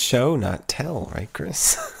supposed to show, not tell, right,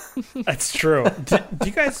 Chris? That's true. Do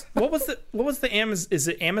you guys? What was the Amazon? Is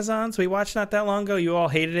it Amazons we watched not that long ago? You all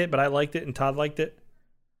hated it, but I liked it, and Todd liked it.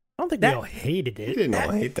 I don't think we all hated it. We didn't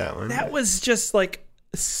all hate that one. That was just like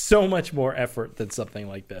so much more effort than something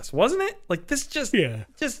like this, wasn't it? Like this just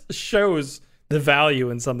shows the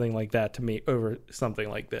value in something like that to me over something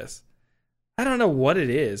like this. I don't know what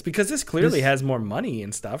it is, because this clearly has more money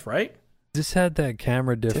and stuff, right? This had that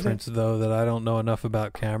camera difference, though, that I don't know enough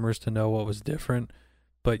about cameras to know what was different.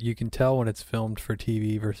 But you can tell when it's filmed for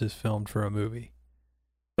TV versus filmed for a movie.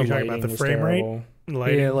 You're talking about the frame rate?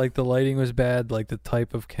 Lighting. Yeah, like the lighting was bad, like the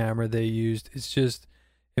type of camera they used. It's just,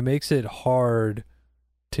 it makes it hard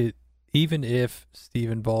to, even if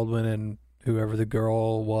Stephen Baldwin and whoever the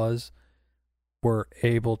girl was were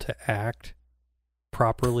able to act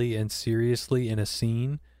properly and seriously in a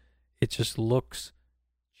scene, it just looks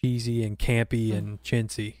cheesy and campy and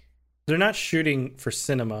chintzy. They're not shooting for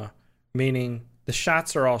cinema, meaning the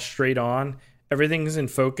shots are all straight on, everything is in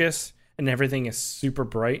focus, and everything is super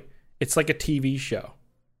bright. It's like a TV show.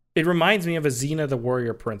 It reminds me of a Xena the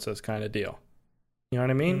Warrior Princess kind of deal. You know what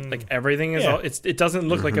I mean? Like everything is all, it doesn't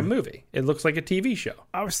look like a movie. It looks like a TV show.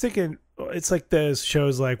 I was thinking it's like those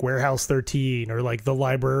shows like Warehouse 13 or like The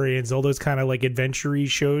Librarians, all those kind of like adventure-y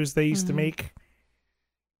shows they used to make.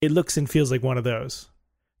 It looks and feels like one of those.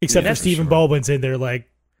 Except for Stephen Baldwin's in there like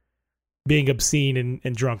being obscene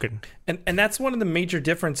and drunken. And that's one of the major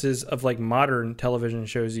differences of like modern television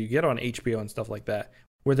shows you get on HBO and stuff like that,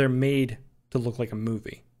 where they're made to look like a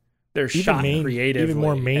movie. They're shot creatively. Even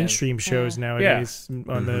more mainstream shows nowadays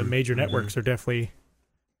on the major networks are definitely...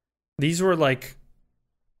 These were like,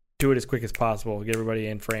 do it as quick as possible, get everybody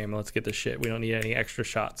in frame, let's get this shit. We don't need any extra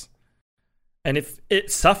shots. And if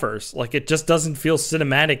it suffers, like it just doesn't feel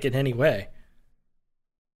cinematic in any way.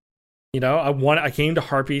 You know, I came to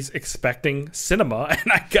Harpies expecting cinema,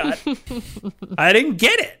 and I didn't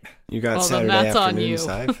get it. You got Saturday afternoon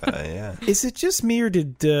sci-fi, yeah. Is it just me, or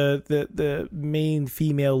did the main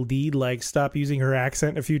female lead like stop using her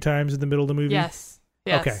accent a few times in the middle of the movie? Yes.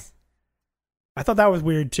 Okay. I thought that was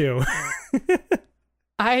weird too.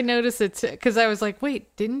 I noticed it because I was like,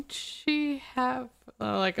 wait, didn't she have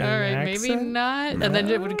like, all right, accent? Maybe not, and then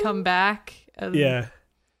it would come back. Yeah.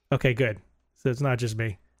 Okay, good. So it's not just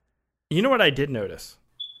me. You know what I did notice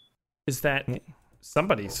is that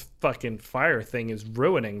somebody's fucking fire thing is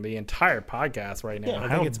ruining the entire podcast right now. Yeah,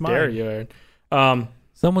 How dare you?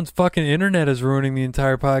 Someone's fucking internet is ruining the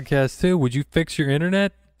entire podcast too. Would you fix your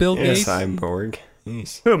internet, Bill Gates? Cyborg.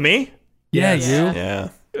 Jeez. Who, me? Yeah, you. Yeah.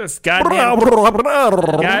 This goddamn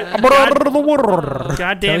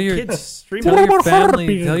kids streaming.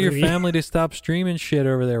 Tell your family to stop streaming shit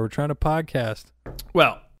over there. We're trying to podcast.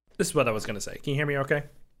 Well, this is what I was going to say. Can you hear me okay?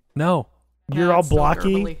 No. You're all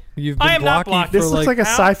blocky. You've been blocky. This looks like a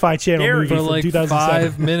Sci-Fi Channel movie for like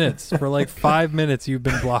 2007. 5 minutes. For like 5 minutes, you've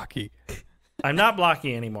been blocky. I'm not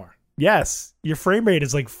blocky anymore. Yes. Your frame rate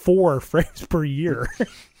is like 4 frames per year.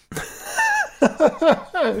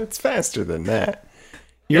 It's faster than that.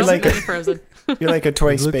 You're like a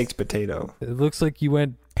twice baked potato. It looks like you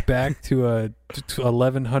went back to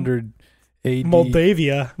 1100 AD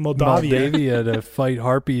Moldavia to fight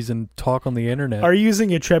harpies and talk on the internet. Are you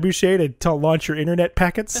using a trebuchet to launch your internet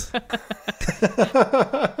packets?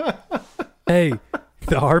 Hey,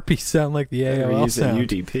 the harpies sound like the AOL sound.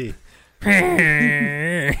 UDP.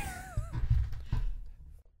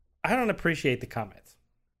 I don't appreciate the comments.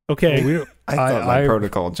 Okay. I thought my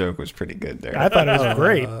protocol joke was pretty good there. I thought it was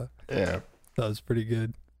great. Yeah. That was pretty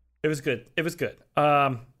good. It was good.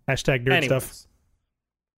 Hashtag nerd stuff.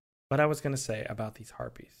 What I was going to say about these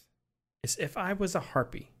harpies is if I was a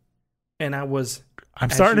harpy and I was... I'm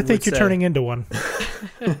starting to think you're turning into one.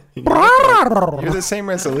 You're the same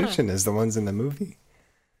resolution as the ones in the movie.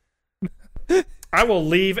 I will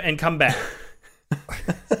leave and come back.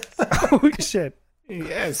 Oh, shit.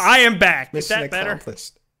 Yes. I am back. Is Mission that better?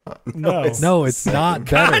 accomplished. No, it's not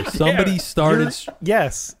better. Somebody started.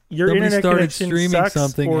 Your internet started connection streaming sucks,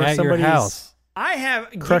 something or at your house. I have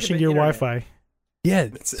crushing your internet. Wi-Fi. Yeah,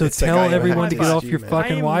 so tell everyone to get off your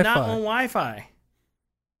fucking Wi-Fi. I am not on Wi-Fi.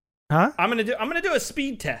 Huh? I'm gonna do a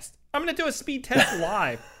speed test. I'm gonna do a speed test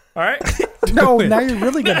live. All right. No, now you're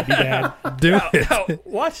really gonna be bad. Do it. No,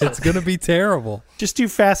 watch it. It's gonna be terrible. Just do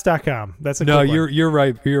fast.com. That's a no. quick one. You're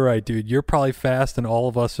right. You're right, dude. You're probably fast, and all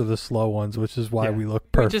of us are the slow ones, which is why we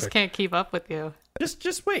look perfect. We just can't keep up with you.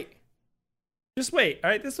 Just wait. Just wait. All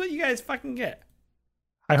right. This is what you guys fucking get.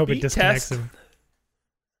 I hope Speed it disconnects test. him.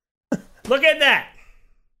 Look at that.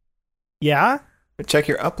 Yeah. Check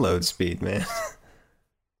your upload speed, man.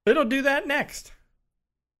 It'll do that next.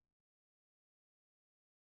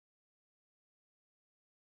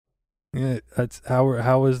 Yeah, that's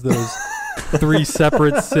how was those 3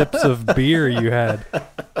 separate sips of beer you had?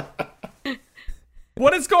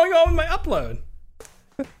 What is going on with my upload?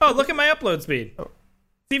 Oh, look at my upload speed. It's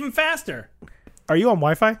even faster. Are you on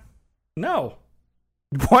Wi-Fi? No.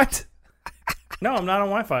 What? No, I'm not on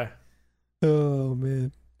Wi-Fi. Oh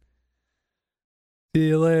man. See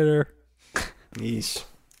you later. Yeesh.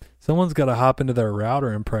 Someone's got to hop into their router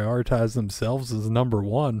and prioritize themselves as number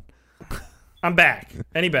one. I'm back.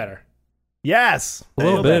 Any better? Yes. A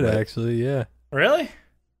little bit, actually, yeah. Really?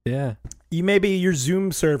 Yeah. Your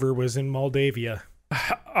Zoom server was in Moldavia.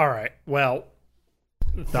 All right. Well,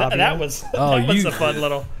 that was a fun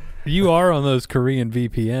little... You are on those Korean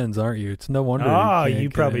VPNs, aren't you? It's no wonder. Oh, you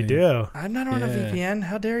probably do. I'm not on a VPN.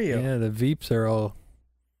 How dare you? Yeah, the Veeps are all...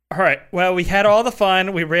 All right. Well, we had all the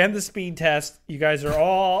fun. We ran the speed test. You guys are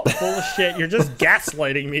all full of shit. You're just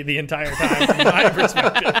gaslighting me the entire time from my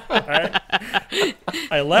perspective. All right.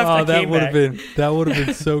 I left. I came back. That would have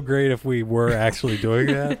been so great if we were actually doing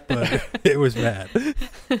that, but it was bad.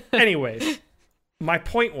 Anyways, my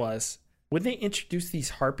point was when they introduced these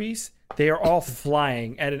harpies, they are all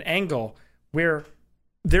flying at an angle where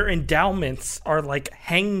their endowments are like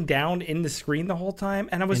hanging down in the screen the whole time,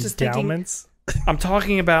 and I was just thinking. I'm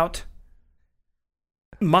talking about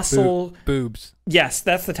muscle boobs. Yes,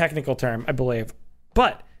 that's the technical term, I believe.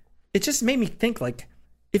 But it just made me think, like,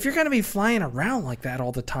 if you're going to be flying around like that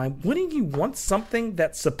all the time, wouldn't you want something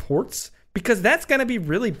that supports? Because that's going to be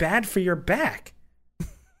really bad for your back.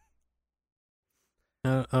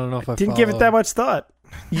 I don't know if I didn't give it that much thought.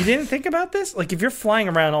 You didn't think about this? Like, if you're flying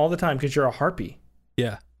around all the time because you're a harpy.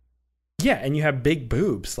 Yeah. Yeah, and you have big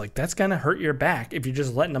boobs. Like, that's going to hurt your back if you're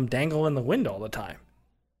just letting them dangle in the wind all the time.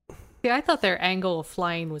 Yeah, I thought their angle of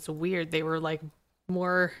flying was weird. They were, like,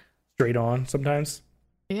 more... straight on sometimes?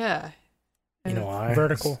 Yeah. You know why?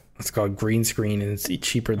 Vertical. It's called green screen, and it's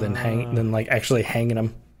cheaper than like actually hanging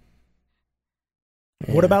them.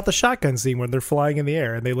 Yeah. What about the shotgun scene when they're flying in the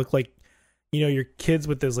air and they look like, your kids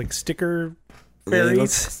with those, like, sticker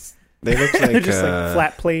fairies? They look like they're just like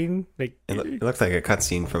flat plane. Like, it looked like a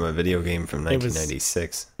cutscene from a video game from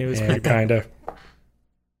 1996. It was pretty kind of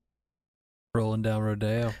rolling down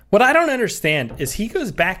Rodeo. What I don't understand is he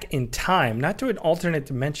goes back in time, not to an alternate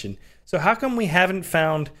dimension. So how come we haven't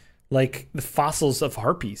found like the fossils of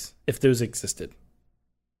harpies if those existed?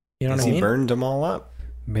 You know what I mean? He burned them all up.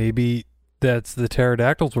 Maybe that's the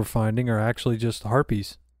pterodactyls we're finding are actually just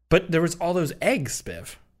harpies. But there was all those eggs,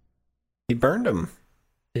 Spiv. He burned them.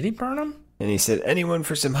 Did he burn them? And he said, "Anyone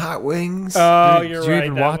for some hot wings?" Oh, Did you're you right.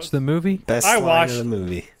 even That watch was- the movie? Best I line watched- of the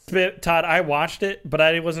movie. Todd, I watched it, but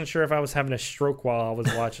I wasn't sure if I was having a stroke while I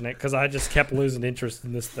was watching it because I just kept losing interest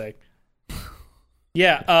in this thing.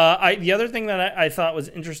 Yeah, the other thing that I thought was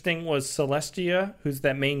interesting was Celestia, who's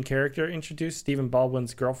that main character introduced, Stephen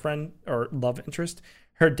Baldwin's girlfriend or love interest.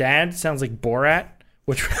 Her dad sounds like Borat,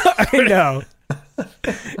 which I know.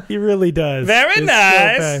 He really does. Very It's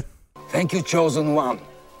nice. So Thank you, Chosen One.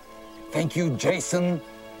 Thank you, Jason,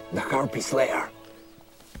 the Harpy Slayer.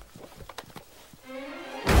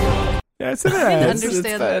 That's I didn't nice.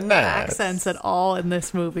 understand very the nice. accents at all in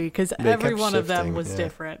this movie because They every kept one of them shifting, was yeah.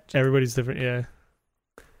 different. Everybody's different. Yeah.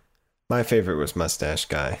 My favorite was Mustache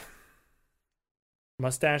Guy.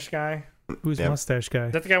 mustache guy. Who's Yep. mustache guy?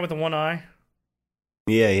 Is that the guy with the one eye?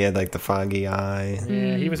 Yeah, he had like the foggy eye.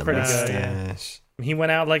 Yeah, he was the pretty good. mustache. He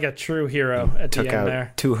went out like a true hero at Took the end out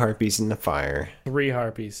there. 2 harpies in the fire. 3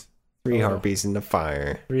 harpies. 3 Oh. harpies in the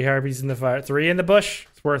fire. 3 harpies in the fire. 3 in the bush.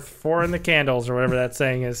 It's worth 4 in the candles, or whatever that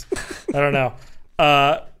saying is. I don't know.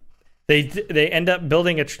 They end up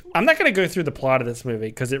building a. I'm not going to go through the plot of this movie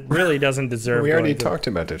because it really doesn't deserve. We already going through. talked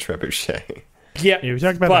about the trebuchet. Yeah, Yeah, we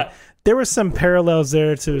talked about but that. There was some parallels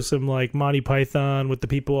there to some like Monty Python with the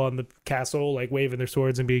people on the castle like waving their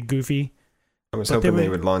swords and being goofy. I was But hoping they they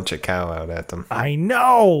were- would launch a cow out at them. I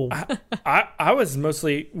know. I was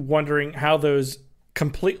mostly wondering how those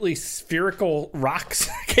completely spherical rocks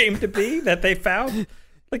came to be that they found.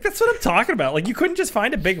 Like, that's what I'm talking about. Like, you couldn't just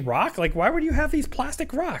find a big rock. Like, why would you have these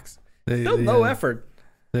plastic rocks? Still low effort.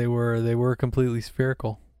 They were completely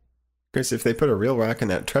spherical. Because if they put a real rock in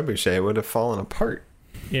that trebuchet, it would have fallen apart.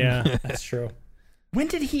 Yeah. That's true. When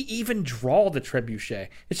did he even draw the trebuchet?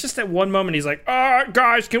 It's just at one moment he's like,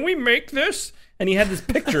 guys, can we make this? And he had this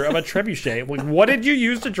picture of a trebuchet. Like, what did you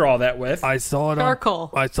use to draw that with? I saw it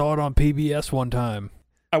Charcoal. I saw it on PBS one time.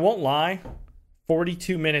 I won't lie.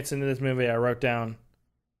 42 minutes into this movie, I wrote down,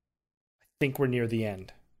 I think we're near the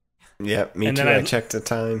end. Yep, me And too. then I checked the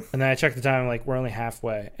time. And then I checked the time, like, we're only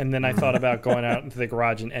halfway. And then I thought about going out into the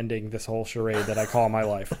garage and ending this whole charade that I call my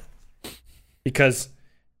life. Because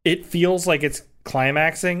it feels like it's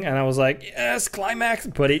climaxing, and I was like, yes, climax,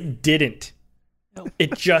 but it didn't. Nope.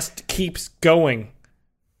 It just keeps going.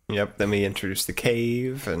 Yep, then we introduced the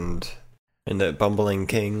cave and the bumbling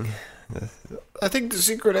king. I think the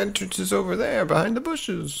secret entrance is over there behind the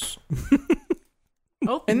bushes.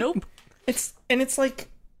 Oh, And nope. It's like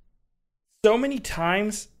so many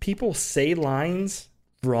times people say lines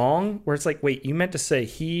wrong where it's like, wait, you meant to say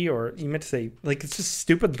he, or you meant to say, like, it's just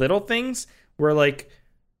stupid little things where, like,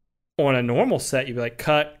 on a normal set you'd be like,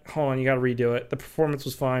 cut, hold on, you gotta redo it. The performance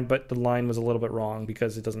was fine, but the line was a little bit wrong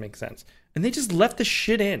because it doesn't make sense. And they just left the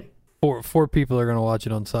shit in. Four people are gonna watch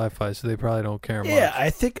it on Sci-Fi, so they probably don't care much. Yeah, I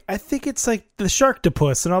think it's like the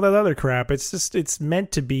Sharktopus and all that other crap. It's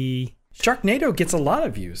meant to be. Sharknado gets a lot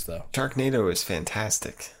of views though. Sharknado is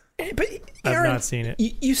fantastic. But I've Aaron, not seen it.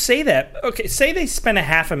 You say that. Okay, say they spent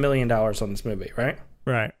 $500,000 on this movie, right?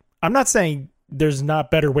 Right. I'm not saying there's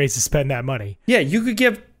not better ways to spend that money. Yeah, you could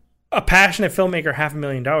give a passionate filmmaker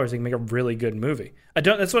 $500,000, they can make a really good movie.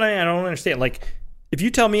 That's what I don't understand. Like, if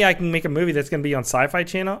you tell me I can make a movie that's going to be on Sci-Fi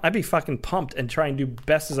Channel, I'd be fucking pumped and try and do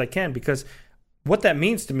best as I can, because what that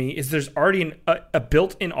means to me is there's already a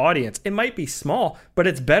built-in audience. It might be small, but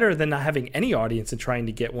it's better than not having any audience and trying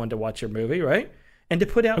to get one to watch your movie, right? And to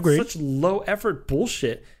put out Agreed. such low-effort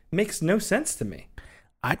bullshit makes no sense to me.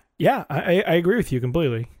 I agree with you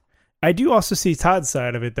completely. I do also see Todd's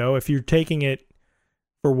side of it, though. If you're taking it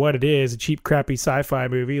for what it is, a cheap, crappy sci-fi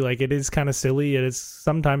movie, like, it is kind of silly and it's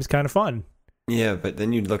sometimes kind of fun. Yeah, but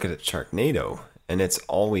then you'd look at it, Sharknado, and it's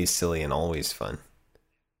always silly and always fun.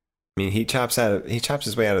 I mean, he chops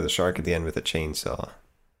his way out of the shark at the end with a chainsaw.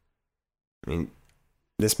 I mean,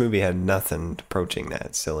 this movie had nothing approaching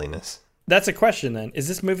that silliness. That's a question then. Is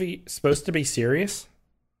this movie supposed to be serious?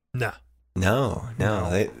 Nah. No.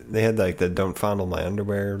 They had like the "Don't fondle my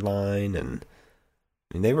underwear" line, and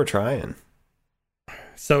I mean, they were trying.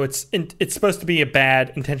 So it's supposed to be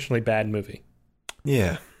a intentionally bad movie.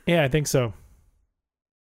 Yeah, I think so.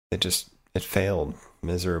 it failed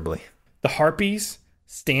miserably. The harpies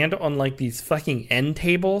stand on like these fucking end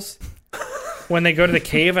tables when they go to the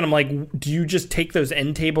cave, and I'm like, do you just take those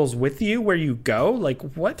end tables with you where you go? Like,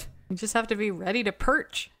 what? You just have to be ready to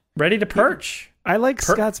perch. Ready to perch. I like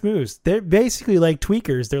Scott's moves. They're basically like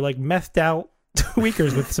tweakers. They're like methed out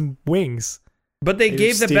tweakers with some wings. But they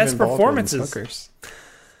gave the best Stephen Baldwin's performances. hookers.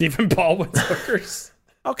 Stephen Baldwin's hookers.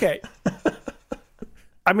 Okay.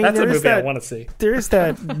 I mean, That's a there is movie I that, want to see. there is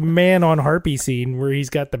that man on harpy scene where he's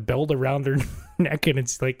got the belt around her neck and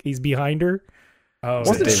it's like he's behind her. Oh, I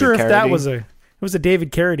wasn't David sure if that Carradine? was a was a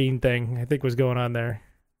David Carradine thing, I think, was going on there.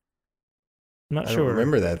 I'm not I sure. don't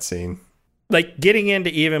remember that scene. Like, getting into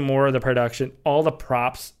even more of the production, all the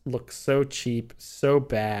props look so cheap, so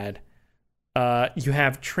bad. You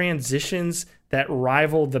have transitions that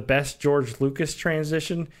rival the best George Lucas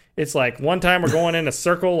transition. It's like, one time we're going in a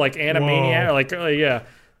circle like Animaniac, like, yeah.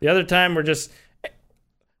 The other time we're just...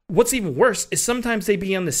 What's even worse is sometimes they'd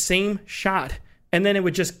be on the same shot, and then it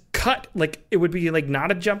would just cut. Like, it would be like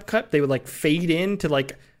not a jump cut. They would like fade into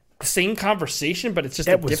like the same conversation, but it's just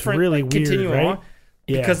a different, really like, weird, continue right? on.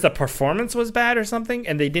 Yeah. Because the performance was bad or something,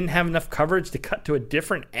 and they didn't have enough coverage to cut to a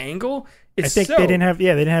different angle. I think they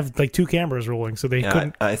didn't have like 2 cameras rolling, so they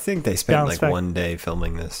couldn't. I think they spent like one day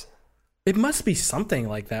filming this. It must be something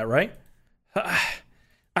like that, right?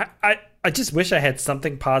 I just wish I had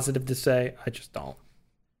something positive to say. I just don't.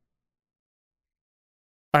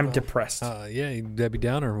 I'm depressed. Yeah, Debbie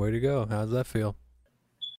Downer, way to go. How does that feel?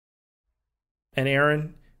 And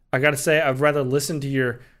Aaron, I got to say, I'd rather listen to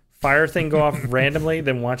your fire thing go off randomly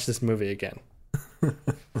than watch this movie again.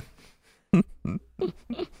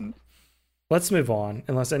 Let's move on,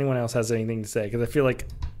 unless anyone else has anything to say, because I feel like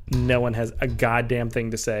no one has a goddamn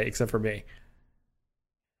thing to say except for me.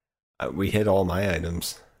 We hit all my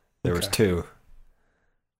items. There was 2.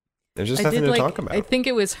 There's just nothing to talk about. I think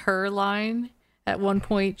it was her line. At one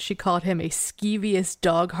point, she called him a skeevious,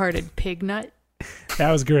 dog-hearted pig nut.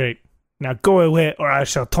 That was great. Now go away, or I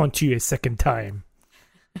shall taunt you a second time.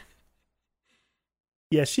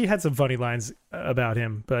 Yeah, she had some funny lines about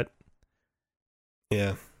him, but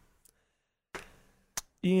yeah.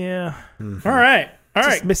 Mm-hmm. All right.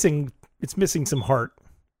 It's missing some heart.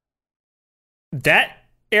 That,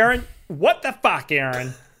 Aaron, what the fuck,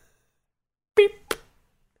 Aaron? Beep.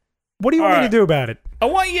 What do you want me to do about it? I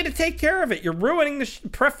want you to take care of it. You're ruining the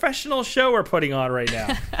professional show we're putting on right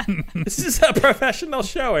now. This is a professional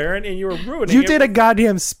show, Aaron, and you were ruining it. You did a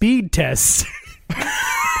goddamn speed test.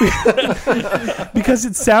 Because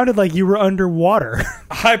it sounded like you were underwater.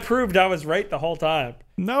 I proved I was right the whole time.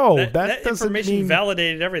 No, that information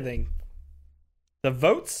validated everything. The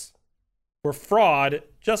votes were fraud,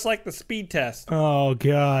 just like the speed test. Oh,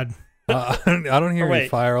 God. I don't hear any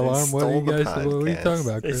fire alarm. What are you guys what are you talking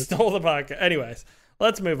about, Chris? They stole the podcast. Anyways,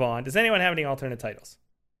 let's move on. Does anyone have any alternate titles?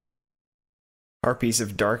 Harpies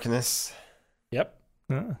of Darkness. Yep.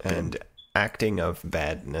 And Acting of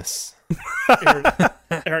Badness.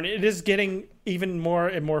 Aaron, it is getting even more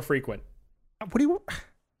and more frequent. What do you...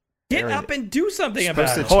 Get Aaron, up and do something about it.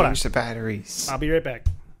 Supposed to change the batteries. I'll be right back.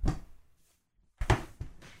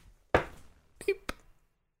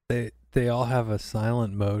 They all have a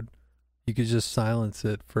silent mode. You could just silence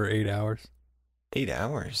it for 8 hours. 8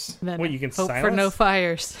 hours? Then you can hope silence? for no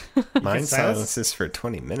fires. Mine silences for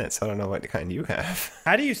 20 minutes. I don't know what kind you have.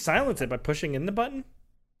 How do you silence it? By pushing in the button?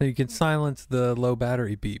 You can silence the low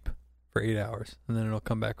battery beep for 8 hours, and then it'll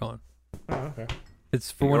come back on. Oh, okay.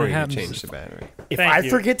 It's for when it happens. Change the battery. If I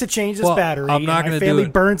forget to change this battery I'm not and my gonna family do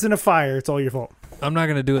it. burns in a fire, it's all your fault. I'm not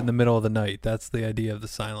going to do it in the middle of the night. That's the idea of the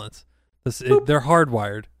silence. They're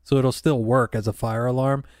hardwired, so it'll still work as a fire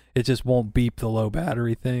alarm. It just won't beep the low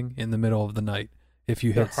battery thing in the middle of the night if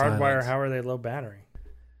you hit silence. Hardwire, how are they low battery?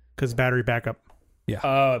 Because battery backup. Yeah.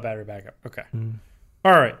 Oh, battery backup. Okay.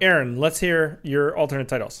 All right, Aaron, let's hear your alternate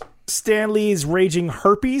titles. Stan Lee's Raging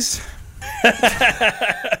Herpes.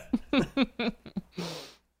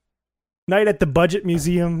 Night at the Budget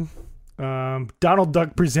Museum. Donald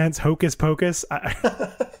Duck presents Hocus Pocus.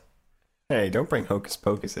 Hey, don't bring Hocus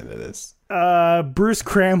Pocus into this. Bruce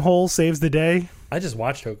Cramhole saves the day. I just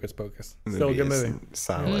watched Hocus Pocus. Still a good movie.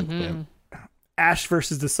 Solid. Yeah. Ash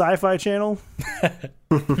versus the Sci-Fi Channel.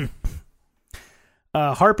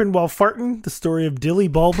 Harpin' While Fartin', the story of Dilly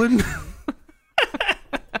Baldwin.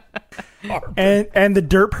 and the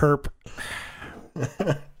Derp Herp.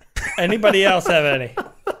 Anybody else have any?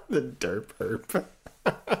 The Derp Herp.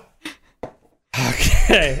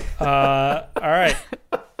 Okay. All right.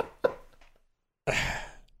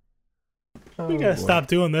 We gotta stop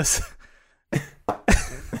doing this.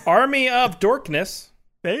 Army of Dorkness.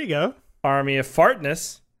 There you go. Army of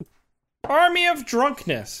Fartness. Army of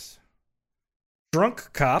Drunkness.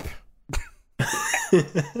 Drunk Cop.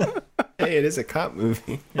 Hey, it is a cop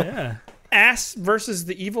movie. Yeah. Ass versus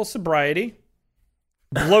the Evil Sobriety.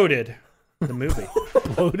 Bloated. The movie.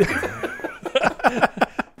 Bloated.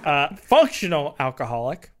 Functional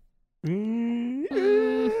Alcoholic.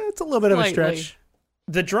 It's a little bit of a stretch.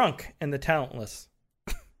 The Drunk and the Talentless.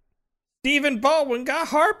 Stephen Baldwin got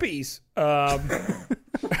harpies.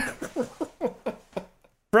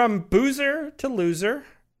 From Boozer to Loser.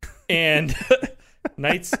 And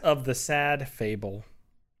Knights of the Sad Fable.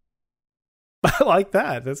 I like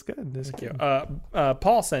that. That's good. Thank you.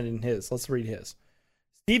 Paul sent in his. Let's read his.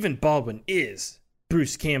 Stephen Baldwin is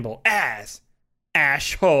Bruce Campbell as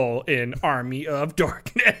Ash Hole in Army of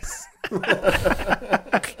Darkness.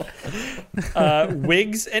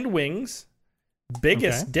 Wigs and Wings.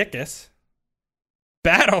 Biggest Dickus.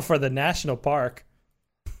 Battle for the National Park.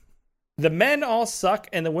 The men all suck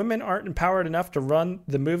and the women aren't empowered enough to run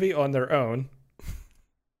the movie on their own.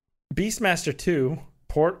 Beastmaster 2,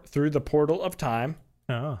 Port Through the Portal of Time.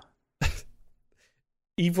 Oh.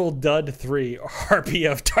 Evil Dud 3, Harpy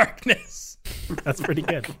of Darkness. That's pretty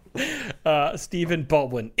good. Stephen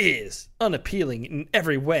Baldwin is unappealing in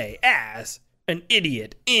every way as an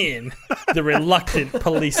idiot in The Reluctant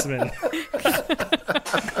Policeman.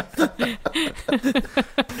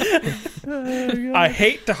 I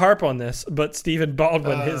hate to harp on this, but Stephen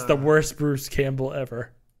Baldwin is the worst Bruce Campbell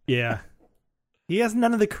ever. Yeah. He has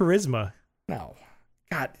none of the charisma. No.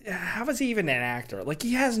 God, how is he even an actor? Like,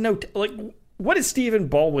 he has no... what is Stephen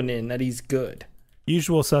Baldwin in that he's good?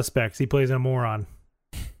 Usual Suspects. He plays a moron.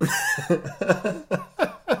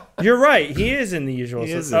 You're right. He is in The Usual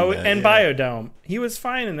Suspects. And Biodome. He was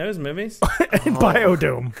fine in those movies. And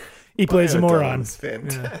Biodome. He plays a moron.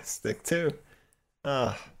 Fantastic, too.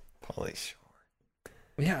 Pauly Shore.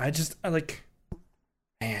 Yeah, I like...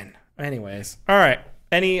 Man. Anyways. All right.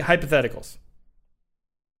 Any hypotheticals?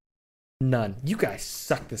 None. You guys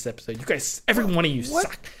suck this episode. You guys, every one of you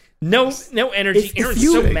suck. No energy. Aaron's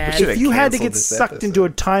so mad. If you had to get sucked into a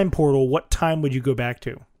time portal, what time would you go back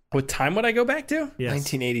to? What time would I go back to? Yes.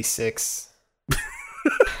 1986.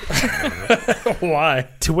 Why?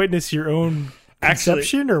 To witness your own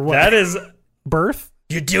conception or what? That is birth?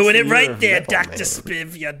 You're doing it right there, Dr.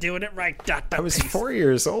 Spiv. You're doing it right, Dr. I was 4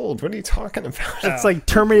 years old. What are you talking about? It's like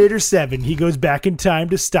Terminator 7. He goes back in time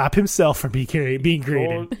to stop himself from being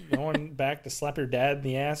created. Going back to slap your dad in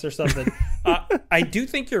the ass or something. I do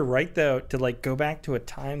think you're right, though, to like go back to a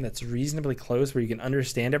time that's reasonably close where you can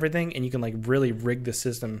understand everything and you can like really rig the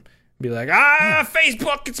system. Be like,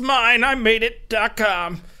 Facebook, it's mine. I made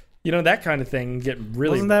it.com. You know, that kind of thing. Get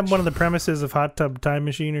really Wasn't that one of the premises of Hot Tub Time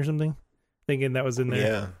Machine or something? Thinking that was in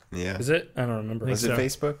there. Yeah. Is it? I don't remember. Was it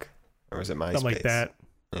Facebook? Or was it MySpace? Something like that.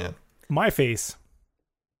 Yeah. My face.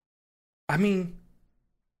 I mean,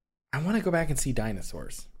 I want to go back and see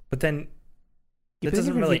dinosaurs. But then it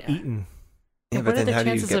doesn't really get eaten. Yeah, but then how do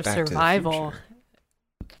you get back survival? to the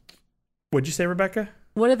future? What'd you say, Rebecca?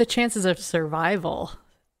 What are the chances of survival?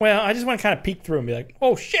 Well, I just want to kind of peek through and be like,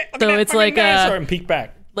 oh shit, look so at that it's like dinosaur, and peek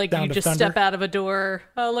back. Like down you just step out of a door,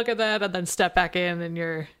 oh look at that, and then step back in and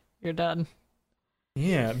you're done.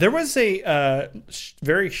 Yeah, there was a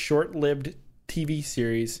very short-lived TV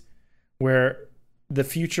series where the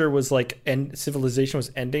future was like, and civilization was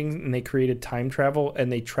ending, and they created time travel, and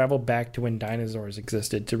they traveled back to when dinosaurs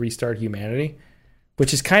existed to restart humanity,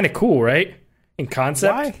 which is kind of cool, right? In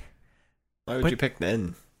concept. Why would you pick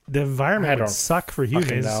then? The environment would suck for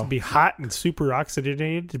humans. It'd be hot and super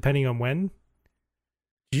oxygenated, depending on when.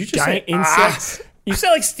 You just giant insects. You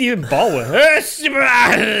sound like Stephen Baldwin.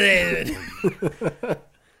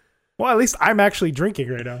 Well, at least I'm actually drinking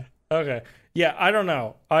right now. Okay. Yeah, I don't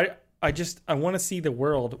know. I want to see the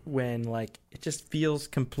world when like it just feels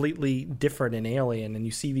completely different and alien, and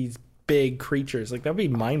you see these big creatures. Like that'd be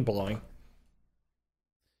mind blowing.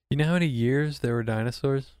 You know how many years there were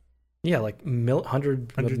dinosaurs? Yeah, like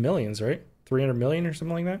 100 millions, right? 300 million or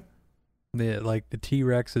something like that. The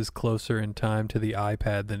T-Rex is closer in time to the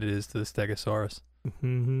iPad than it is to the Stegosaurus.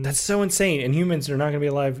 Mm-hmm. That's so insane, and humans are not going to be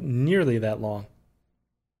alive nearly that long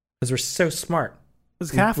because we're so smart.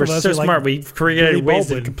 We're so smart. We've created ways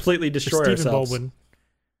to completely destroy ourselves. Baldwin.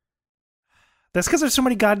 That's because there's so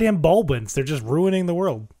many goddamn Baldwins. They're just ruining the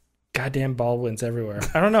world. Goddamn Baldwins everywhere.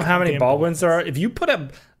 I don't know how many Baldwins there are. If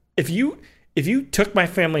you took my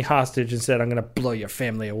family hostage and said, I'm going to blow your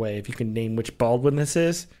family away, if you can name which Baldwin this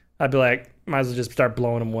is, I'd be like, might as well just start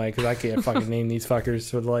blowing them away because I can't fucking name these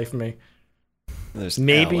fuckers for the life of me. There's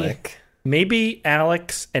maybe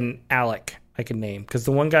Alex and Alec I can name because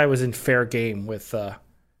the one guy was in Fair Game with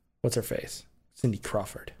what's her face, Cindy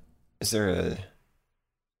Crawford. Is there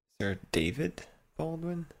a David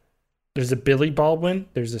Baldwin? There's a Billy Baldwin.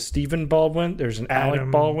 There's a Stephen Baldwin. There's an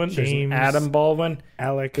Alec Baldwin. James, there's an Adam Baldwin.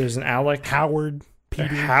 Alec. There's an Alec. Howard.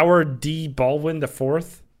 Howard D. Baldwin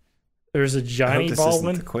IV. There's a Johnny this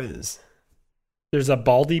Baldwin. Isn't the quiz. There's a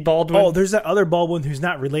Baldy Baldwin. Oh, there's that other Baldwin who's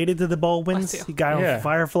not related to the Baldwins. He got on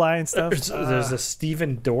Firefly and stuff. There's a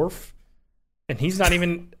Stephen Dorff, and he's not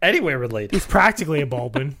even anywhere related. He's practically a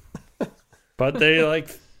Baldwin. But they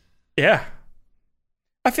yeah.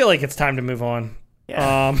 I feel like it's time to move on.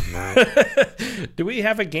 Yeah. Do we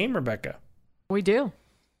have a game, Rebecca? We do.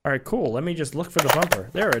 All right, cool. Let me just look for the bumper.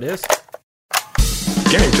 There it is.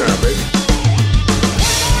 Game time, baby.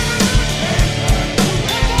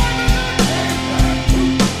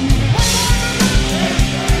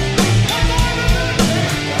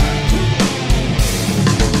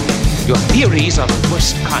 Your theories are the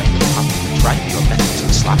worst kind of compliment, right? Your methods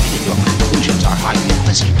are sloppy and your conclusions are highly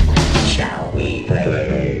questionable. Shall we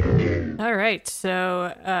play? All right,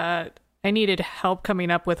 so I needed help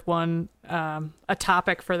coming up with one, a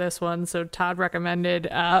topic for this one. So Todd recommended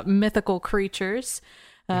mythical creatures.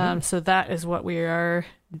 So that is what we are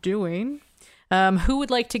doing. Who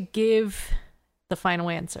would like to give the final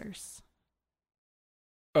answers?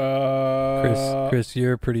 Chris,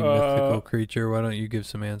 you're a pretty mythical creature. Why don't you give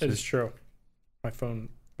some answers? It's true. My phone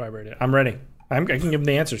vibrated. I'm ready. I can give them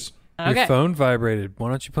the answers. Okay. Your phone vibrated. Why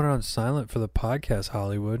don't you put it on silent for the podcast,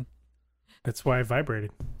 Hollywood? That's why it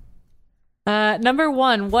vibrated. Number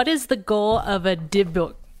 1, what is the goal of a dib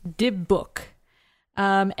book?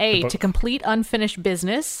 A, to complete unfinished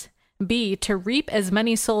business. B, to reap as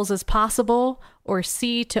many souls as possible. Or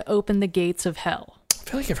C, to open the gates of hell. I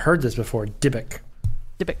feel like I've heard this before. Dybbuk.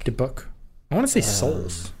 I want to say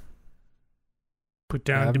souls. Put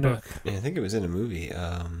down Dybbuk. Yeah, I think it was in a movie.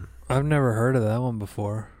 I've never heard of that one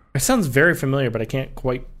before. It sounds very familiar, but I can't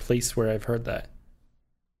quite place where I've heard that.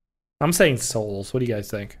 I'm saying souls. What do you guys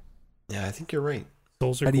think? Yeah, I think you're right.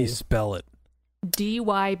 Souls are How cool. do you spell it? Dybbuk.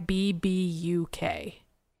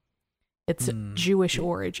 It's Jewish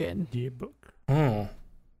origin. Dybbuk. Oh.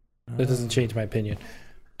 That doesn't change my opinion.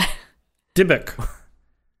 Dybbuk.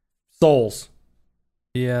 Souls.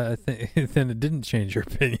 Yeah, I think then it didn't change your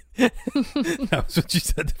opinion. That was what you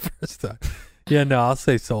said the first time. Yeah, no, I'll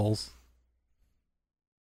say souls.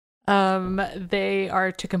 They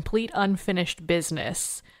are to complete unfinished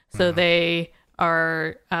business. So they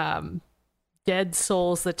are dead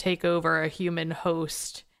souls that take over a human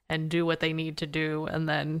host and do what they need to do and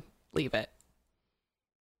then leave it.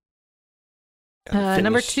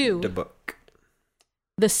 Number 2. The book.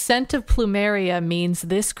 The scent of plumeria means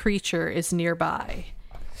this creature is nearby.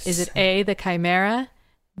 Is it A, the chimera,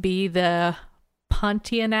 B, the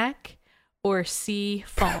Pontianak, or C,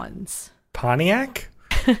 fawns? Pontiac?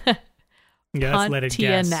 Yeah, let's let it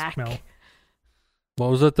guess. Pontianak. What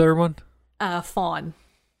was the third one? Fawn.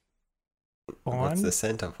 What's the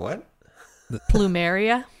scent of what?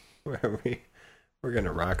 Plumeria. We're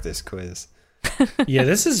gonna rock this quiz. Yeah,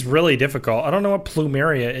 this is really difficult. I don't know what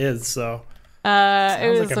plumeria is, so...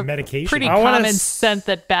 It was like a medication. Pretty common scent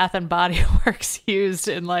that Bath and Body Works used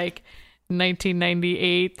in like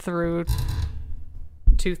 1998 through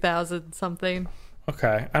 2000 something.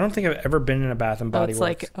 Okay, I don't think I've ever been in a Bath and Body It's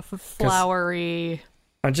Works. like a flowery.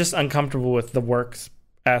 I'm just uncomfortable with the works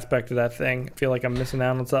aspect of that thing. I feel like I'm missing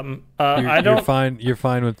out on something. You're fine. You're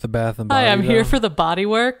fine with the Bath and Body. Hi, I'm here for the Body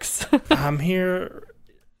Works. I'm here.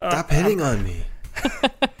 Stop hitting on me.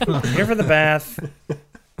 I'm here for the bath.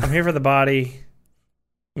 I'm here for the body.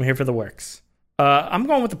 I'm here for the works. I'm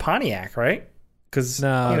going with the Pontiac, right? Because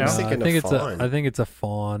I think it's a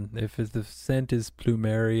fawn. If the scent is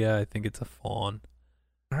plumeria, I think it's a fawn.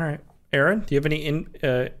 All right, Aaron, do you have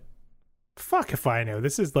any Fuck if I know.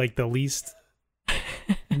 This is like the least.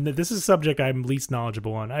 This is a subject I'm least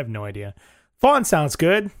knowledgeable on. I have no idea. Fawn sounds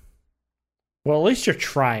good. Well, at least you're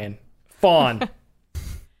trying. Fawn.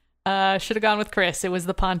 Should have gone with Chris. It was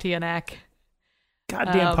the Pontianak.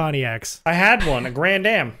 Goddamn Pontiacs. I had one, a Grand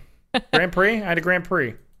Am. Grand Prix? I had a Grand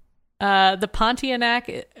Prix. The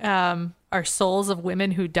Pontianak are souls of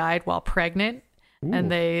women who died while pregnant, and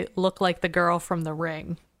they look like the girl from The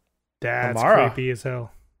Ring. That's Amara. creepy as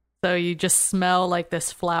hell. So you just smell like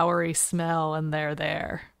this flowery smell, and they're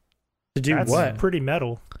there. To do That's what? pretty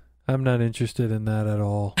metal. I'm not interested in that at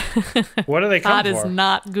all. What do they come Todd for? is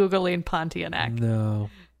not Googling Pontianak. No.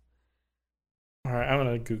 All right, I'm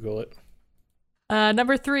going to Google it.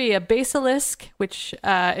 Number 3, a basilisk, which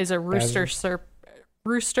is a rooster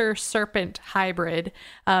serpent hybrid,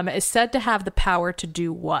 is said to have the power to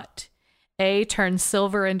do what? A, turn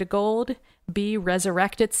silver into gold, B,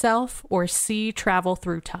 resurrect itself, or C, travel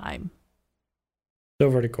through time.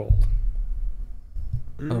 Silver to gold.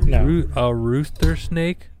 A rooster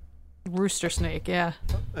snake? Rooster snake, yeah.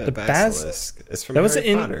 The basilisk. It's from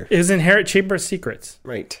Harry Potter. It was in Chamber of Secrets.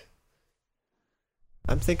 Right.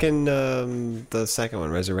 I'm thinking the second one,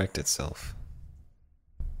 resurrect itself.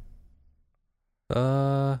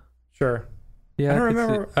 Sure. Yeah, I don't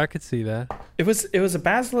remember. I could see that. It was a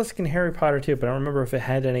basilisk in Harry Potter too, but I don't remember if it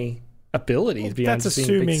had any abilities beyond That's just being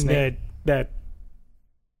a big assuming snake. that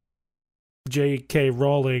J.K.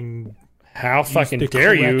 Rowling. How fucking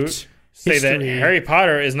dare you say that Harry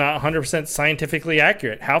Potter is not 100% scientifically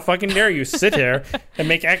accurate. How fucking dare you sit here and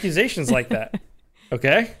make accusations like that?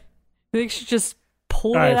 Okay? I think she just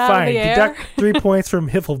pulled it out of the air. Deduct 3 points from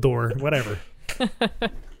Hiffledor. Whatever.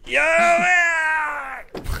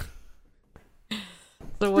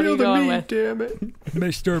 So what are you going with? Damn it.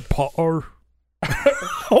 Mr. Potter.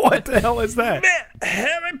 What the hell is that?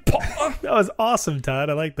 Harry Potter. That was awesome, Todd.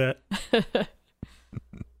 I like that.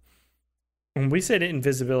 When we said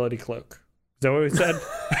invisibility cloak, is that what we said?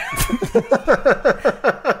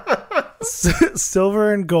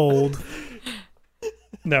 Silver and gold.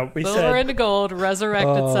 No, we Silver and gold resurrect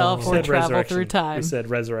itself or travel through time. We said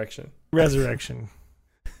resurrection. Resurrection.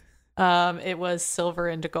 It was silver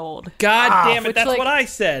into gold. God damn it, that's what I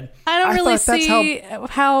said. I don't really see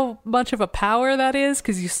how much of a power that is,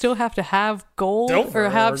 because you still have to have gold or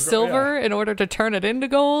have silver in order to turn it into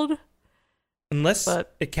gold. Unless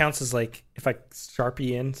it counts as like if I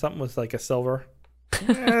Sharpie in something with like a silver.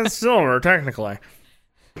 It's silver, technically.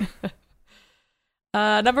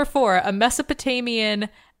 Number 4, a Mesopotamian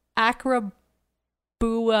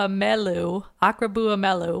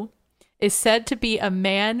Akrabuamelu is said to be a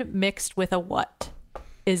man mixed with a what?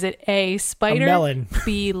 Is it A, spider, a melon.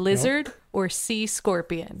 B, lizard, or C,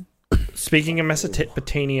 scorpion? Speaking of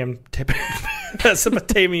Mesopotamian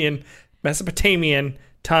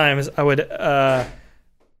times, I would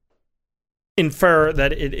infer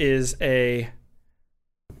that it is a...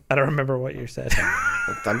 I don't remember what you said.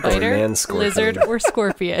 I'm going man scorpion. Lizard, or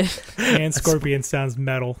scorpion? Man scorpion sounds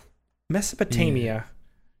metal. Mesopotamia.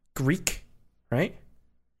 Greek, right?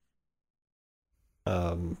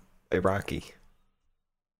 Iraqi.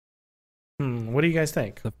 What do you guys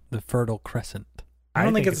think? The Fertile Crescent. I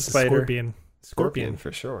don't think it's a spider. Scorpion. Scorpion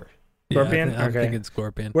for sure. Scorpion? Yeah, I'm thinking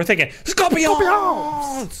scorpion. We're thinking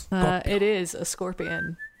scorpions! It is a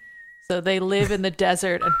scorpion. So they live in the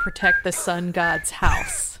desert and protect the sun god's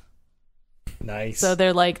house. Nice. So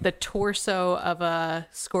they're like the torso of a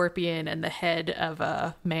scorpion and the head of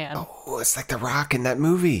a man. Oh, it's like The Rock in that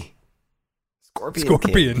movie.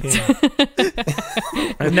 Scorpion.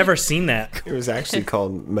 I've never seen that. It was actually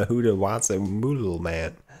called Mahuda Watson Moodle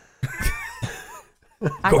Man.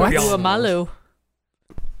 Akrabuamalu.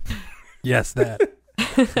 Yes, that.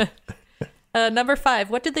 Number 5.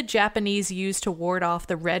 What did the Japanese use to ward off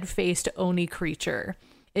the red-faced Oni creature?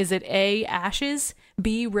 Is it A, ashes,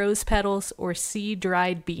 B, rose petals, or C,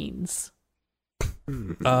 dried beans?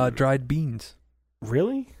 Dried beans.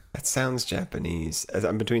 Really? That sounds Japanese.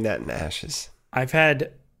 I'm between that and ashes. I've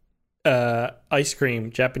had ice cream,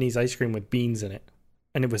 Japanese ice cream with beans in it,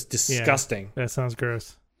 and it was disgusting. Yeah, that sounds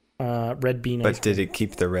gross. Red bean ice But did it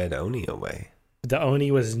keep the red Oni away? The Oni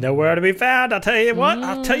was nowhere to be found. I'll tell you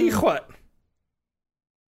what.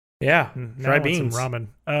 Yeah, dried beans. Some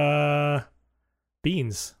ramen.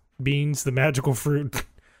 Beans. Beans, the magical fruit.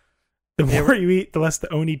 The more you eat, the less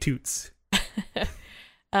the Oni toots.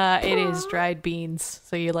 It is dried beans.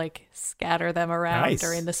 So you like scatter them around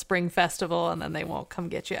during the spring festival, and then they won't come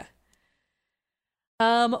get you.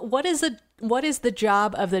 What is the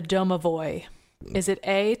job of the domovoi? Is it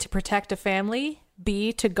A, to protect a family,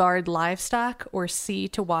 B, to guard livestock, or C,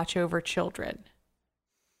 to watch over children?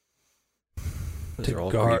 Those are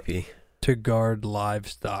all creepy. To guard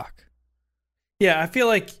livestock. Yeah, I feel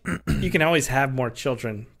like you can always have more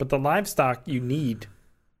children, but the livestock you need,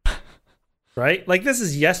 right? Like this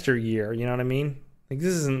is yesteryear, you know what I mean? Like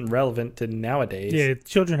this isn't relevant to nowadays. Yeah,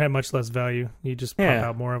 children have much less value. You just pump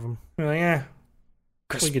out more of them. You're like, yeah,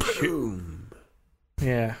 we could shoot.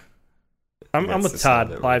 Yeah, I'm with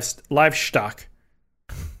Todd. Livestock.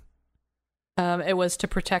 It was to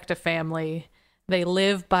protect a family. They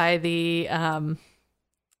live by the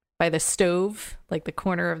stove, like the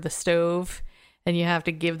corner of the stove. And you have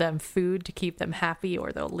to give them food to keep them happy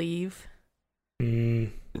or they'll leave. You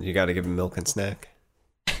got to give them milk and snack.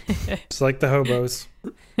 It's like the hobos.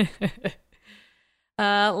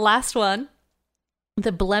 Last one.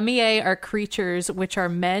 The Blemier are creatures which are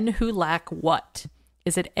men who lack what?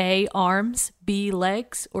 Is it A, arms, B,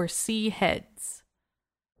 legs, or C, heads?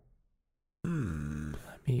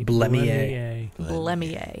 Blemier.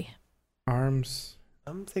 Arms.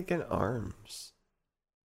 I'm thinking arms.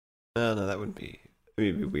 No, that wouldn't be. It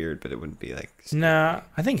would be weird, but it wouldn't be like. Scary. Nah,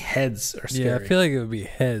 I think heads are scary. Yeah, I feel like it would be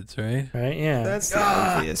heads, right? Right? Yeah. That's the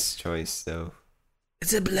obvious choice, though.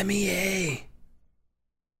 It's a blemier.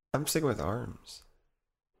 I'm sticking with arms.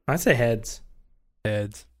 I'd say heads.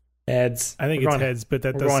 Heads. I think it's heads, but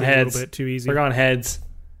that does seem a little bit too easy. We're going heads.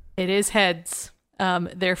 It is heads.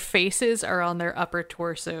 Their faces are on their upper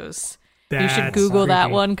torsos. You should Google that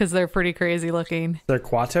one because they're pretty crazy looking. They're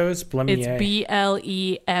Quatos? Blemier. It's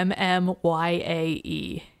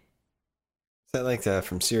Blemmyae. that like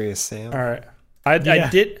from Serious Sam? All right. I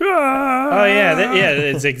did. Oh, yeah.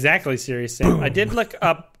 It's exactly Serious Sam. I did look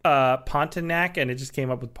up Pontiac, and it just came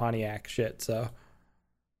up with Pontiac shit. So,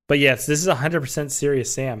 but yes, this is 100%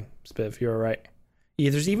 Serious Sam, Spiv. You're right. Yeah,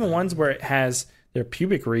 there's even ones where it has their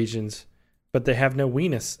pubic regions, but they have no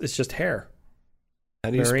weenus. It's just hair. How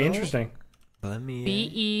do you Very spell interesting. It? Let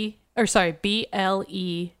me.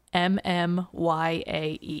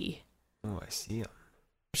 BLEMMYAE. Oh, I see him.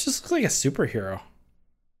 It just looks like a superhero.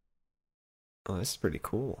 Oh, this is pretty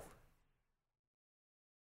cool.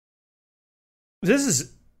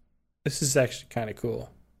 This is actually kind of cool.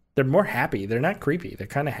 They're more happy. They're not creepy. They're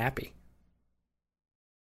kind of happy.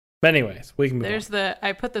 But anyways, we can move on.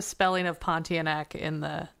 I put the spelling of Pontiac in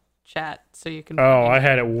the chat so you can. Oh, I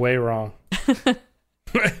had it way wrong.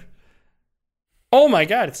 Oh my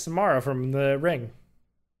God, it's Samara from The Ring.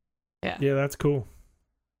 Yeah. Yeah, that's cool.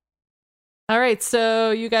 All right,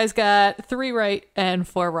 so you guys got 3 right and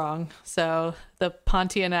 4 wrong. So the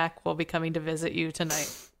Pontiac will be coming to visit you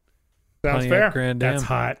tonight. Sounds fair. Grand Dam. That's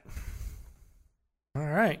hot. All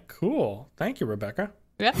right, cool. Thank you, Rebecca.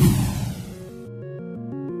 Yeah.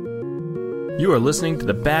 You are listening to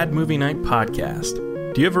the Bad Movie Night podcast.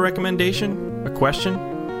 Do you have a recommendation? A question?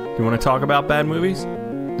 Do you want to talk about bad movies?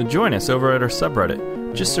 Then join us over at our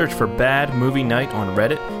subreddit. Just search for Bad Movie Night on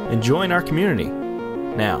Reddit and join our community.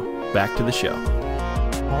 Now, back to the show.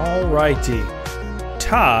 All righty.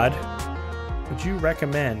 Todd, would you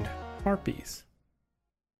recommend Harpies?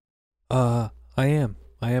 I am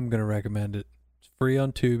going to recommend it. It's free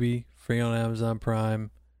on Tubi, free on Amazon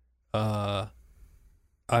Prime. I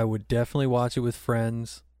would definitely watch it with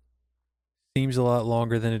friends. Seems a lot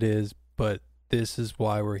longer than it is, but this is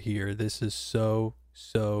why we're here. This is so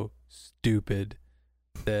stupid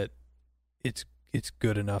that it's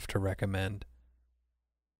good enough to recommend.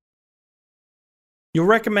 You'll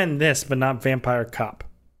recommend this, but not Vampire Cop.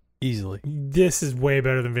 Easily. This is way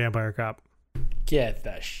better than Vampire Cop. Get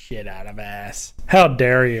the shit out of ass. How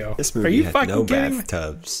dare you? This movie Are you had fucking no kidding me?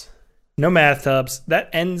 bathtubs. No bathtubs. That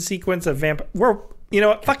end sequence of you know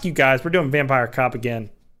what? Fuck you guys. We're doing Vampire Cop again.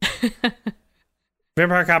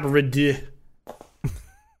 Vampire Cop Red.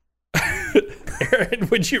 Aaron,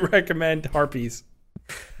 would you recommend Harpies?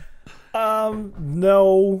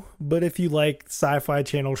 No, but if you like Sci-Fi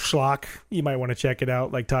Channel schlock, you might want to check it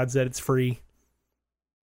out. Like Todd said, it's free.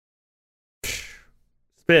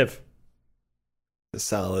 Spiv. A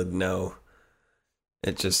solid no.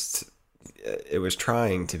 It was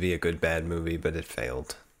trying to be a good bad movie, but it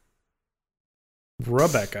failed.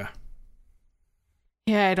 Rebecca.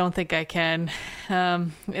 Yeah, I don't think I can.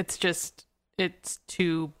 It's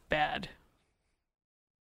too bad.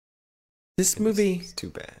 This movie is too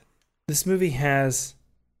bad. This movie has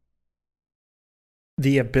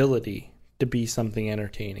the ability to be something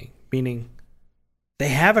entertaining, meaning they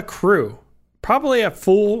have a crew, probably a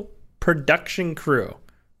full production crew,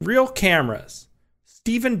 real cameras.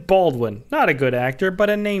 Stephen Baldwin, not a good actor, but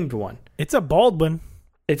a named one. It's a Baldwin.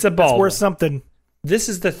 It's a Baldwin. It's worth something. This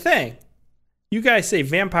is the thing. You guys say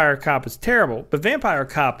Vampire Cop is terrible, but Vampire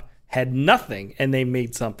Cop had nothing and they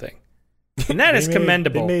made something. And that is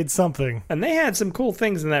commendable. They made something. And they had some cool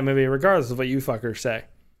things in that movie, regardless of what you fuckers say.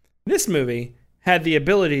 This movie had the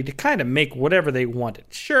ability to kind of make whatever they wanted.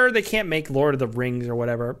 Sure, they can't make Lord of the Rings or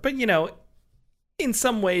whatever, but you know, in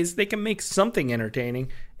some ways, they can make something entertaining.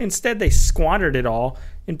 Instead, they squandered it all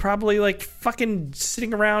in probably like fucking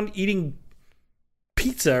sitting around eating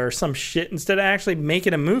pizza or some shit instead of actually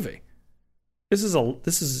making a movie. This is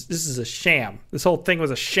a sham. This whole thing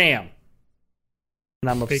was a sham. And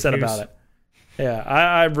I'm upset about it. Yeah,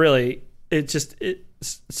 I really, it's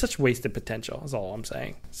such wasted potential is all I'm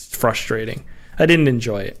saying. It's frustrating. I didn't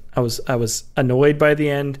enjoy it. I was annoyed by the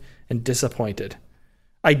end and disappointed.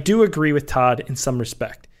 I do agree with Todd in some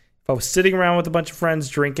respect. If I was sitting around with a bunch of friends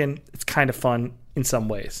drinking, it's kind of fun in some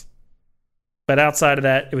ways. But outside of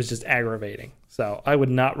that, it was just aggravating. So I would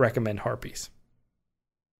not recommend Harpies.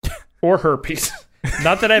 Or herpes.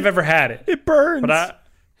 Not that I've ever had it. It burns.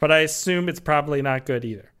 But I assume it's probably not good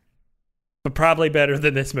either. But probably better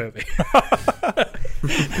than this movie.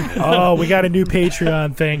 Oh, we got a new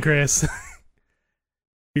Patreon thing, Chris.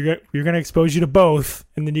 You're going to expose you to both,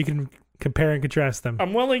 and then you can compare and contrast them.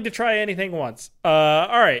 I'm willing to try anything once. All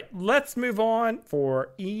right, let's move on for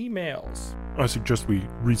emails. I suggest we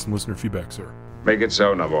read some listener feedback, sir. Make it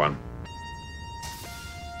so, number one.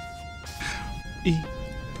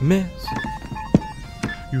 Emails.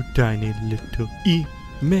 You tiny little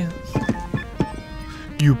emails.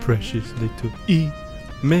 You precious little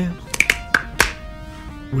emails.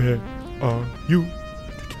 Where are you?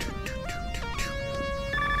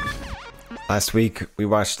 Last week, we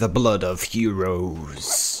watched The Blood of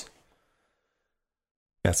Heroes.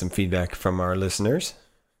 Got some feedback from our listeners.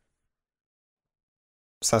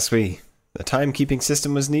 Sasui, the timekeeping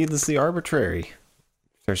system was needlessly arbitrary.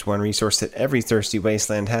 There's one resource that every thirsty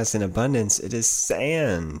wasteland has in abundance. It is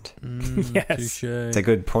sand. Yes. Touche. It's a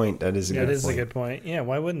good point. That is a good point. That is a good point. Yeah,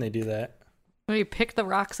 why wouldn't they do that? Well, you pick the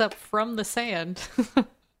rocks up from the sand. But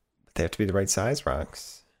they have to be the right size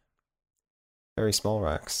rocks. Very small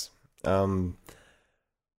rocks.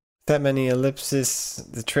 That many ellipsis,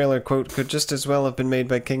 the trailer quote could just as well have been made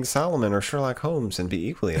by King Solomon or Sherlock Holmes and be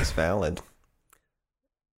equally as valid.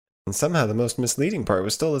 And somehow the most misleading part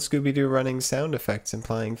was still the Scooby-Doo running sound effects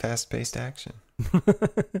implying fast-paced action.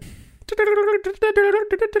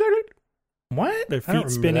 What? Their feet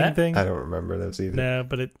spinning thing? I don't remember those either. No,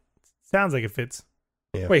 but it sounds like it fits.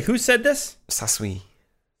 Yeah. Wait, who said this? Sasui.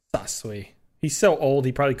 Sasui. He's so old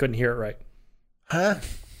he probably couldn't hear it right. Huh?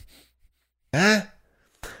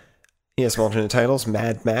 He has some alternate titles.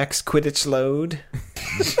 Mad Max, Quidditch Load.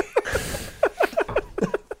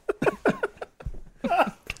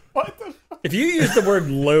 If you use the word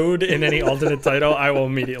load in any alternate title, I will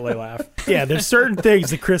immediately laugh. Yeah, there's certain things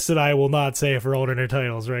that Chris and I will not say for alternate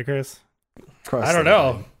titles, right, Chris? I don't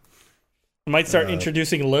know. Might start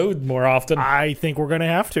introducing load more often. I think we're going to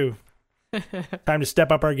have to. Time to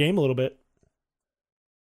step up our game a little bit.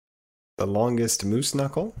 The longest moose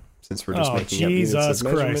knuckle, since we're just making up Jesus units of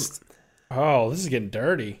measurement. Christ. Oh, this is getting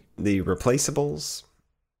dirty. The replaceables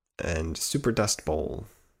and Super Dust Bowl.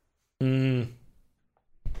 It'd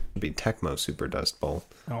be Tecmo Super Dust Bowl.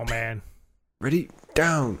 Oh, man. Ready,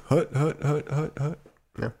 down. Hut.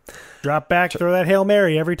 Yeah. Drop back, throw that Hail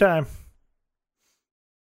Mary every time.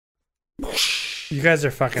 You guys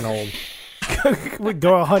are fucking old. We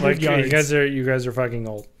go 100 yards. You guys are fucking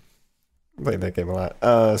old. Played that game a lot.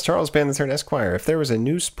 Charles Band III Esquire. If there was a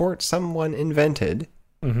new sport someone invented,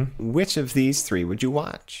 which of these three would you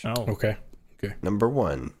watch? Oh, okay. Number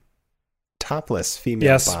 1, topless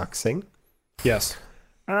female boxing. Yes.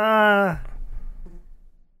 That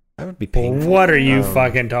would be painful. What are you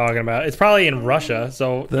fucking talking about? It's probably in Russia,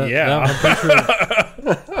 so I'm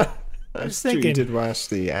just thinking. You did watch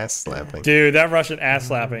the ass slapping. Dude, that Russian ass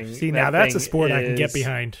slapping. See, now that's a sport I can get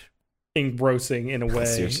behind. Engrossing in a way. I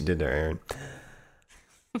see what you did there, Aaron.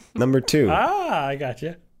 Number 2. I got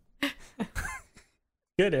you.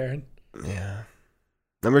 Good, Aaron. Yeah.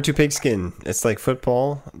 Number 2, pigskin. It's like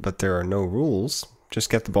football, but there are no rules. Just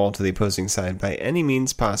get the ball to the opposing side by any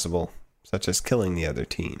means possible, such as killing the other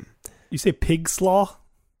team. You say pig slaw?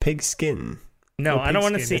 Pigskin. No, I don't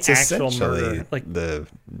want to see it's actual murder. Like the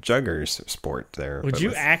juggers sport there. Would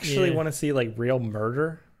you actually want to see like real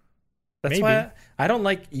murder? That's why I don't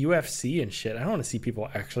like UFC and shit. I don't want to see people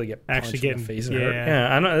actually get punched in the face.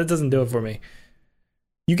 Yeah, I know that doesn't do it for me.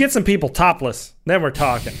 You get some people topless, then we're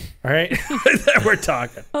talking. All right, then we're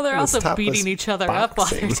talking. Well, they're also beating each other up while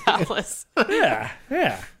they're topless. Yeah.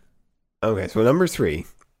 Okay, so number 3,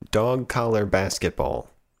 dog collar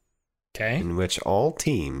basketball. Okay. In which all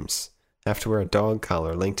teams have to wear a dog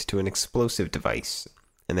collar linked to an explosive device,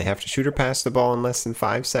 and they have to shoot or pass the ball in less than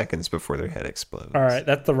 5 seconds before their head explodes. All right,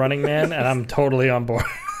 that's the Running Man, and I'm totally on board.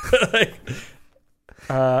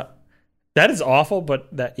 That is awful, but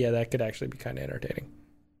that could actually be kind of entertaining.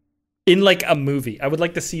 In like a movie. I would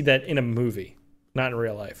like to see that in a movie, not in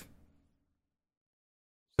real life.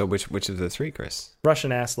 So which of the 3, Chris?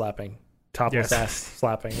 Russian ass slapping. Topless ass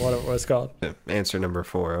slapping. What it was called. Answer number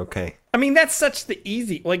 4, okay. I mean, that's such the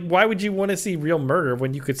easy. Like, why would you want to see real murder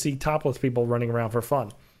when you could see topless people running around for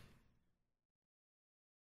fun?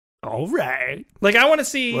 All right. Like, I want to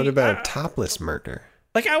see. What about topless murder?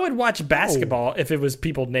 Like, I would watch basketball if it was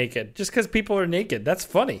people naked, just because people are naked. That's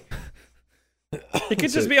funny. It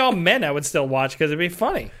could just be all men. I would still watch because it'd be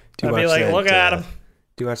funny. I'd be like, look at them.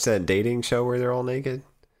 Do you watch that dating show where they're all naked?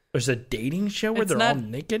 There's a dating show where they're all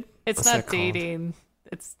naked? It's not dating.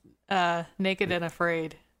 It's Naked and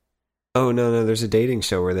Afraid. Oh no! There's a dating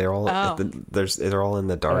show where they're all they're all in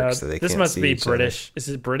the dark, so they can't see each other. This must be British. Is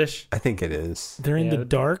it British? I think it is. They're in the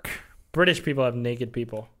dark. British people have naked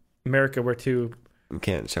people. America, we're too. We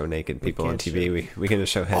can't show naked people on TV. We can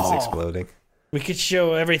just show heads exploding. We could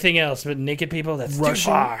show everything else, but naked people, that's too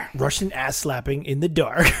far. Russian ass slapping in the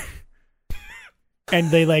dark. And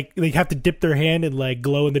they have to dip their hand in like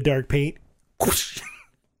glow in the dark paint.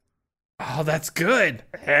 Oh, that's good.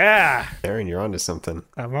 Yeah. Aaron, you're onto something.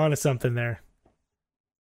 I'm onto something there.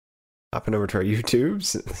 Hopping over to our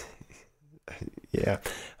YouTubes. Yeah.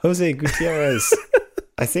 Jose Gutierrez.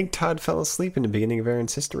 I think Todd fell asleep in the beginning of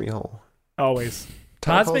Aaron's history hole. Always.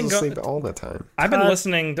 Todd falls asleep all the time. I've been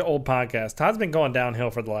listening to old podcasts. Todd's been going downhill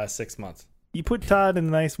for the last 6 months. You put Todd in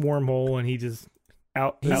a nice wormhole, and he just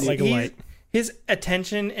out like a light. His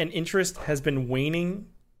attention and interest has been waning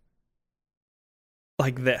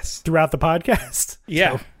like this throughout the podcast.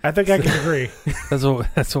 Yeah, so I think I can agree.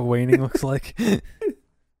 That's what waning looks like.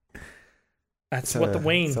 That's what the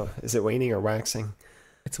wane. So is it waning or waxing?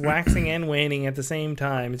 It's waxing and waning at the same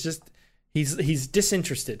time. It's just he's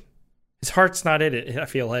disinterested. His heart's not in it, I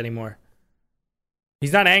feel, anymore.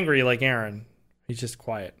 He's not angry like Aaron. He's just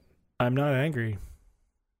quiet. I'm not angry.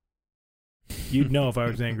 You'd know if I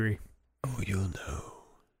was angry. Oh, you'll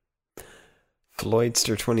know.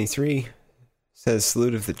 Floydster23 says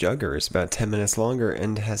Salute of the Jugger is about 10 minutes longer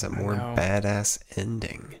and has a more badass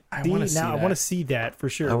ending. I want to see that for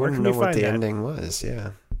sure. I want to know what the ending was,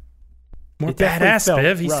 yeah. More badass,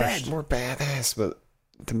 Biv, he said. More badass, but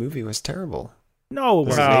the movie was terrible. No, it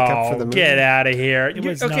wasn't. Oh, get out of here. It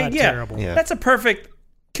was not terrible. Yeah. That's a perfect...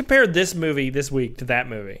 Compare this movie this week to that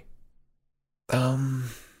movie. I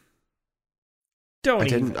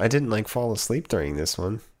didn't like fall asleep during this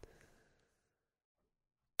one.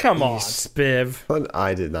 Come on, Spiv. But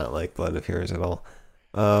I did not like Blood of Heroes at all.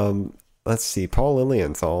 Let's see. Paul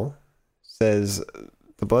Lilienthal says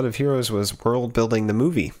the Blood of Heroes was world building the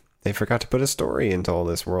movie. They forgot to put a story into all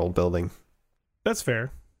this world building. That's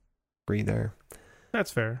fair. Agree there.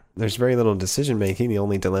 That's fair. There's very little decision making. The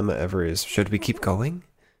only dilemma ever is, should we keep going?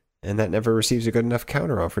 And that never receives a good enough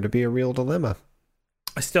counteroffer to be a real dilemma.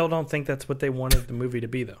 I still don't think that's what they wanted the movie to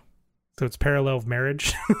be, though. So it's parallel of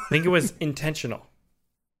marriage? I think it was intentional.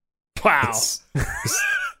 Wow.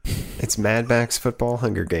 It's Mad Max Football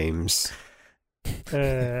Hunger Games.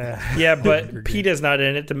 Yeah, but PETA's not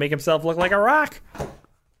in it to make himself look like a rock.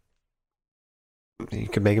 He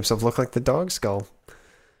could make himself look like the dog skull.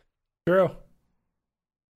 True.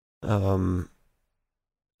 And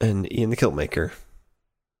Ian the Kiltmaker.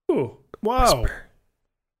 Ooh. Whoa. Whisper.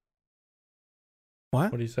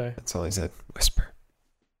 What? What do you say? That's all he said. Whisper.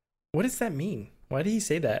 What does that mean? Why did he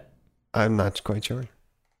say that? I'm not quite sure.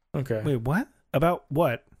 Okay. Wait, what? About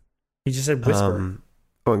what? He just said whisper.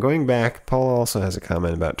 Going back, Paul also has a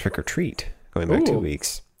comment about Trick or Treat. Going back 2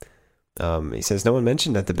 weeks. He says, no one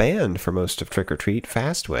mentioned that the band for most of Trick or Treat,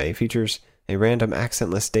 Fastway, features a random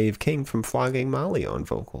accentless Dave King from Flogging Molly on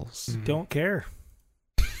vocals. Don't care.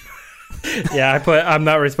 Yeah, I'm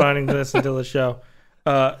not responding to this until the show.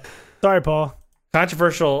 Sorry, Paul.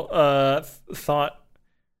 Controversial thought.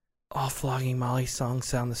 All Flogging Molly songs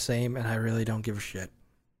sound the same, and I really don't give a shit.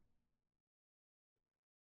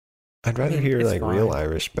 I'd rather hear like fine. Real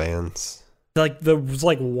Irish bands. Like there's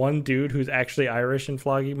like one dude who's actually Irish in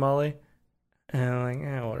Flogging Molly, and I'm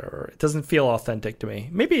like, whatever. It doesn't feel authentic to me.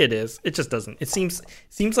 Maybe it is. It just doesn't. It seems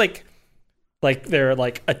like they're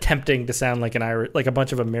like attempting to sound like an Irish, like a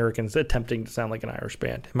bunch of Americans attempting to sound like an Irish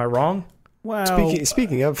band. Am I wrong? Well,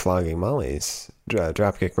 speaking of Flogging Molly's,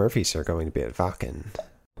 Dropkick Murphys are going to be at Wacken.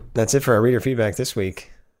 That's it for our reader feedback this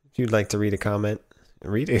week. If you'd like to read a comment,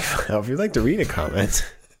 if you'd like to read a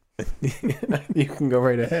comment, you can go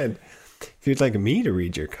right ahead. If you'd like me to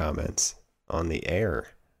read your comments on the air,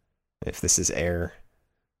 if this is air,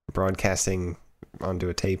 broadcasting onto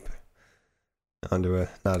a tape,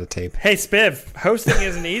 not a tape. Hey, Spiv, hosting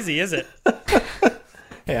isn't easy, is it?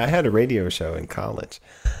 Hey, I had a radio show in college.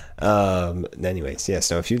 Anyways, yes.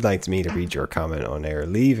 So if you'd like me to read your comment on air,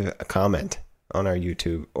 leave a comment on our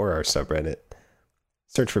YouTube or our subreddit.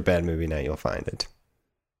 Search for Bad Movie Night, you'll find it.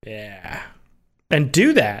 Yeah, and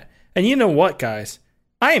do that. And you know what, guys?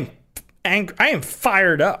 I am angry. I am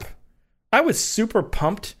fired up. I was super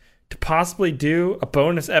pumped to possibly do a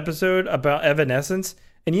bonus episode about Evanescence.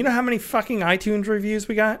 And you know how many fucking iTunes reviews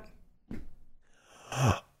we got?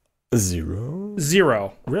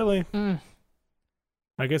 0. Really?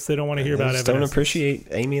 I guess they don't want to hear about Evanescence. Don't appreciate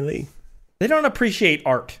Amy Lee. They don't appreciate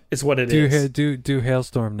art, is what it is. Do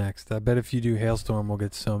Hailstorm next. I bet if you do Hailstorm, we'll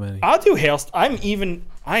get so many. I'll do Hailstorm.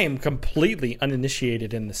 I am completely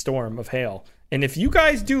uninitiated in the storm of hail. And if you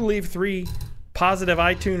guys do leave 3 positive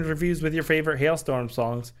iTunes reviews with your favorite Hailstorm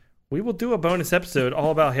songs, we will do a bonus episode all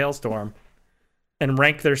about Hailstorm and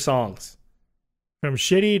rank their songs. From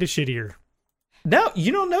shitty to shittier. No,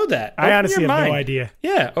 you don't know that. I honestly have no idea.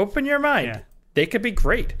 Yeah, open your mind. Yeah. They could be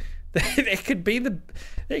great. They could be good.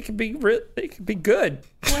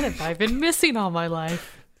 What have I been missing all my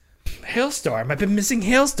life? Hailstorm. I've been missing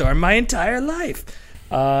Hailstorm my entire life.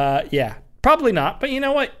 Yeah, probably not. But you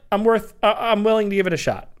know what? I'm willing to give it a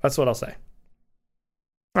shot. That's what I'll say.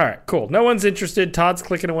 All right, cool. No one's interested. Todd's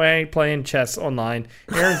clicking away, playing chess online.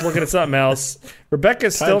 Aaron's looking at something else.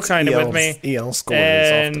 Rebecca's still kind of with me. EL score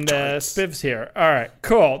and is off the charts. Spiv's here. All right,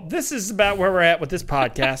 cool. This is about where we're at with this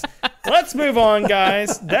podcast. let's move on,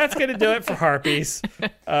 guys. That's going to do it for Harpies.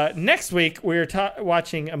 Next week, we're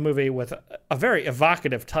watching a movie with a very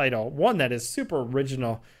evocative title, one that is super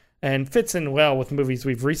original and fits in well with movies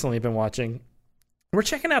we've recently been watching. We're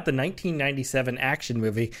checking out the 1997 action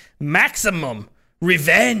movie, Maximum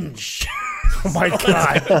Revenge. Oh, my God.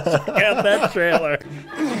 Check out that trailer.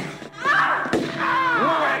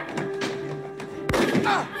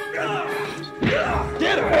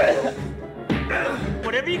 Get her!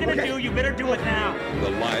 Whatever you're gonna do, you better do it now.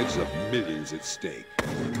 The lives of millions at stake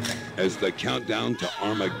as the countdown to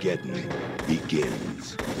Armageddon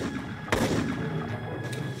begins.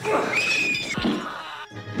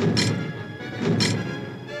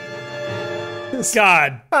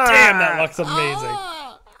 God damn, that looks amazing.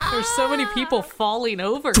 There's so many people falling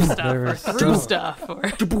over stuff or through stuff.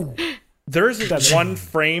 There's one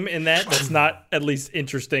frame in that that's not at least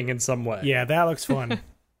interesting in some way. Yeah, that looks fun.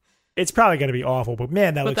 It's probably going to be awful, but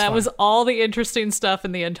man, that looks fun. But that was all the interesting stuff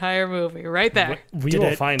in the entire movie, right there. We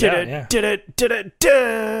will find out.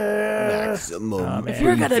 Maximum. If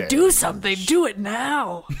you're going to do something, do it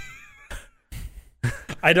now.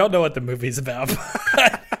 I don't know what the movie's about.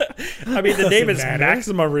 I mean, the name is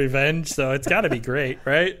Maximum Revenge, so it's got to be great,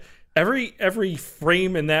 right? Every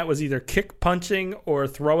frame in that was either kick punching or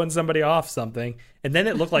throwing somebody off something, and then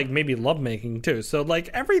it looked like maybe lovemaking too. So like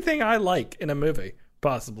everything I like in a movie,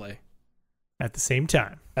 possibly. At the same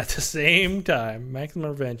time.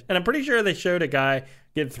 Maximum Revenge. And I'm pretty sure they showed a guy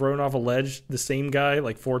get thrown off a ledge, the same guy,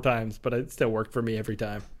 like 4 times, but it still worked for me every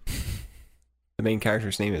time. The main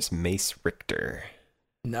character's name is Mace Richter.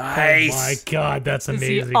 Nice. Oh my God, that's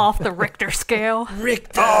amazing. Is he off the Richter scale?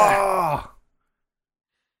 Richter. Oh.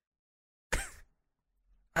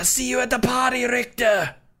 I see you at the party,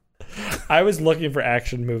 Richter. I was looking for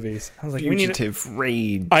action movies. I was like, Fugitive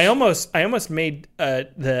Rage. I almost made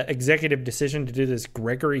the executive decision to do this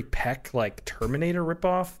Gregory Peck like Terminator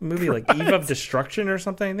ripoff movie, like Eve of Destruction or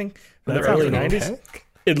something. I think from the early '90s.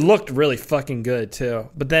 It looked really fucking good too.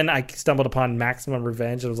 But then I stumbled upon Maximum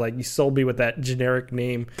Revenge and was like, you sold me with that generic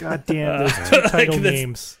name. God damn, those 2 title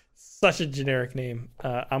names. Such a generic name.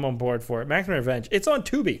 I'm on board for it. Maximum Revenge. It's on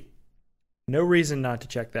Tubi. No reason not to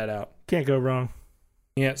check that out. Can't go wrong.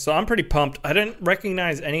 Yeah, so I'm pretty pumped. I didn't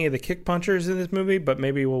recognize any of the kick punchers in this movie, but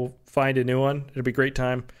maybe we'll find a new one. It'll be a great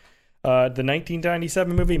time. The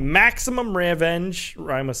 1997 movie Maximum Revenge,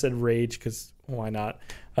 I almost said Rage because why not,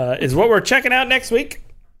 is what we're checking out next week.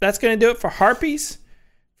 That's going to do it for Harpies.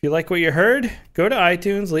 If you like what you heard, go to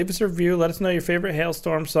iTunes, leave us a review, let us know your favorite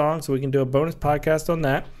Hailstorm song so we can do a bonus podcast on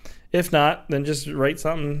that. If not, then just write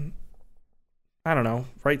something. I don't know,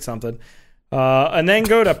 write something. And then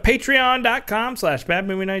go to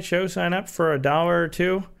patreon.com/badmovienightshow. Sign up for $1 or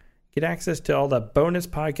 $2. Get access to all the bonus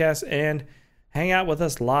podcasts and hang out with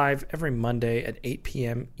us live every Monday at 8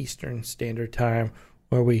 p.m. Eastern Standard Time,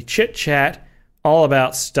 where we chit-chat all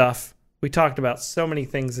about stuff. We talked about so many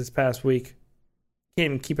things this past week. Can't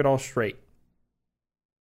even keep it all straight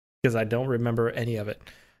because I don't remember any of it.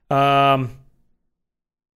 Yeah,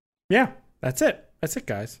 that's it. That's it,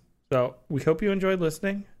 guys. So we hope you enjoyed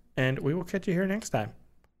listening, and we will catch you here next time.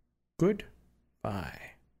 Goodbye.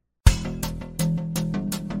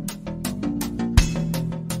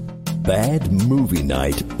 Bad Movie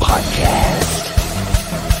Night Podcast.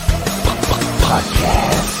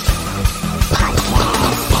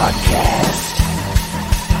 Podcast.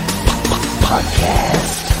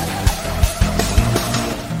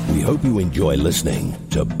 We hope you enjoy listening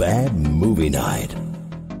to Bad Movie Night.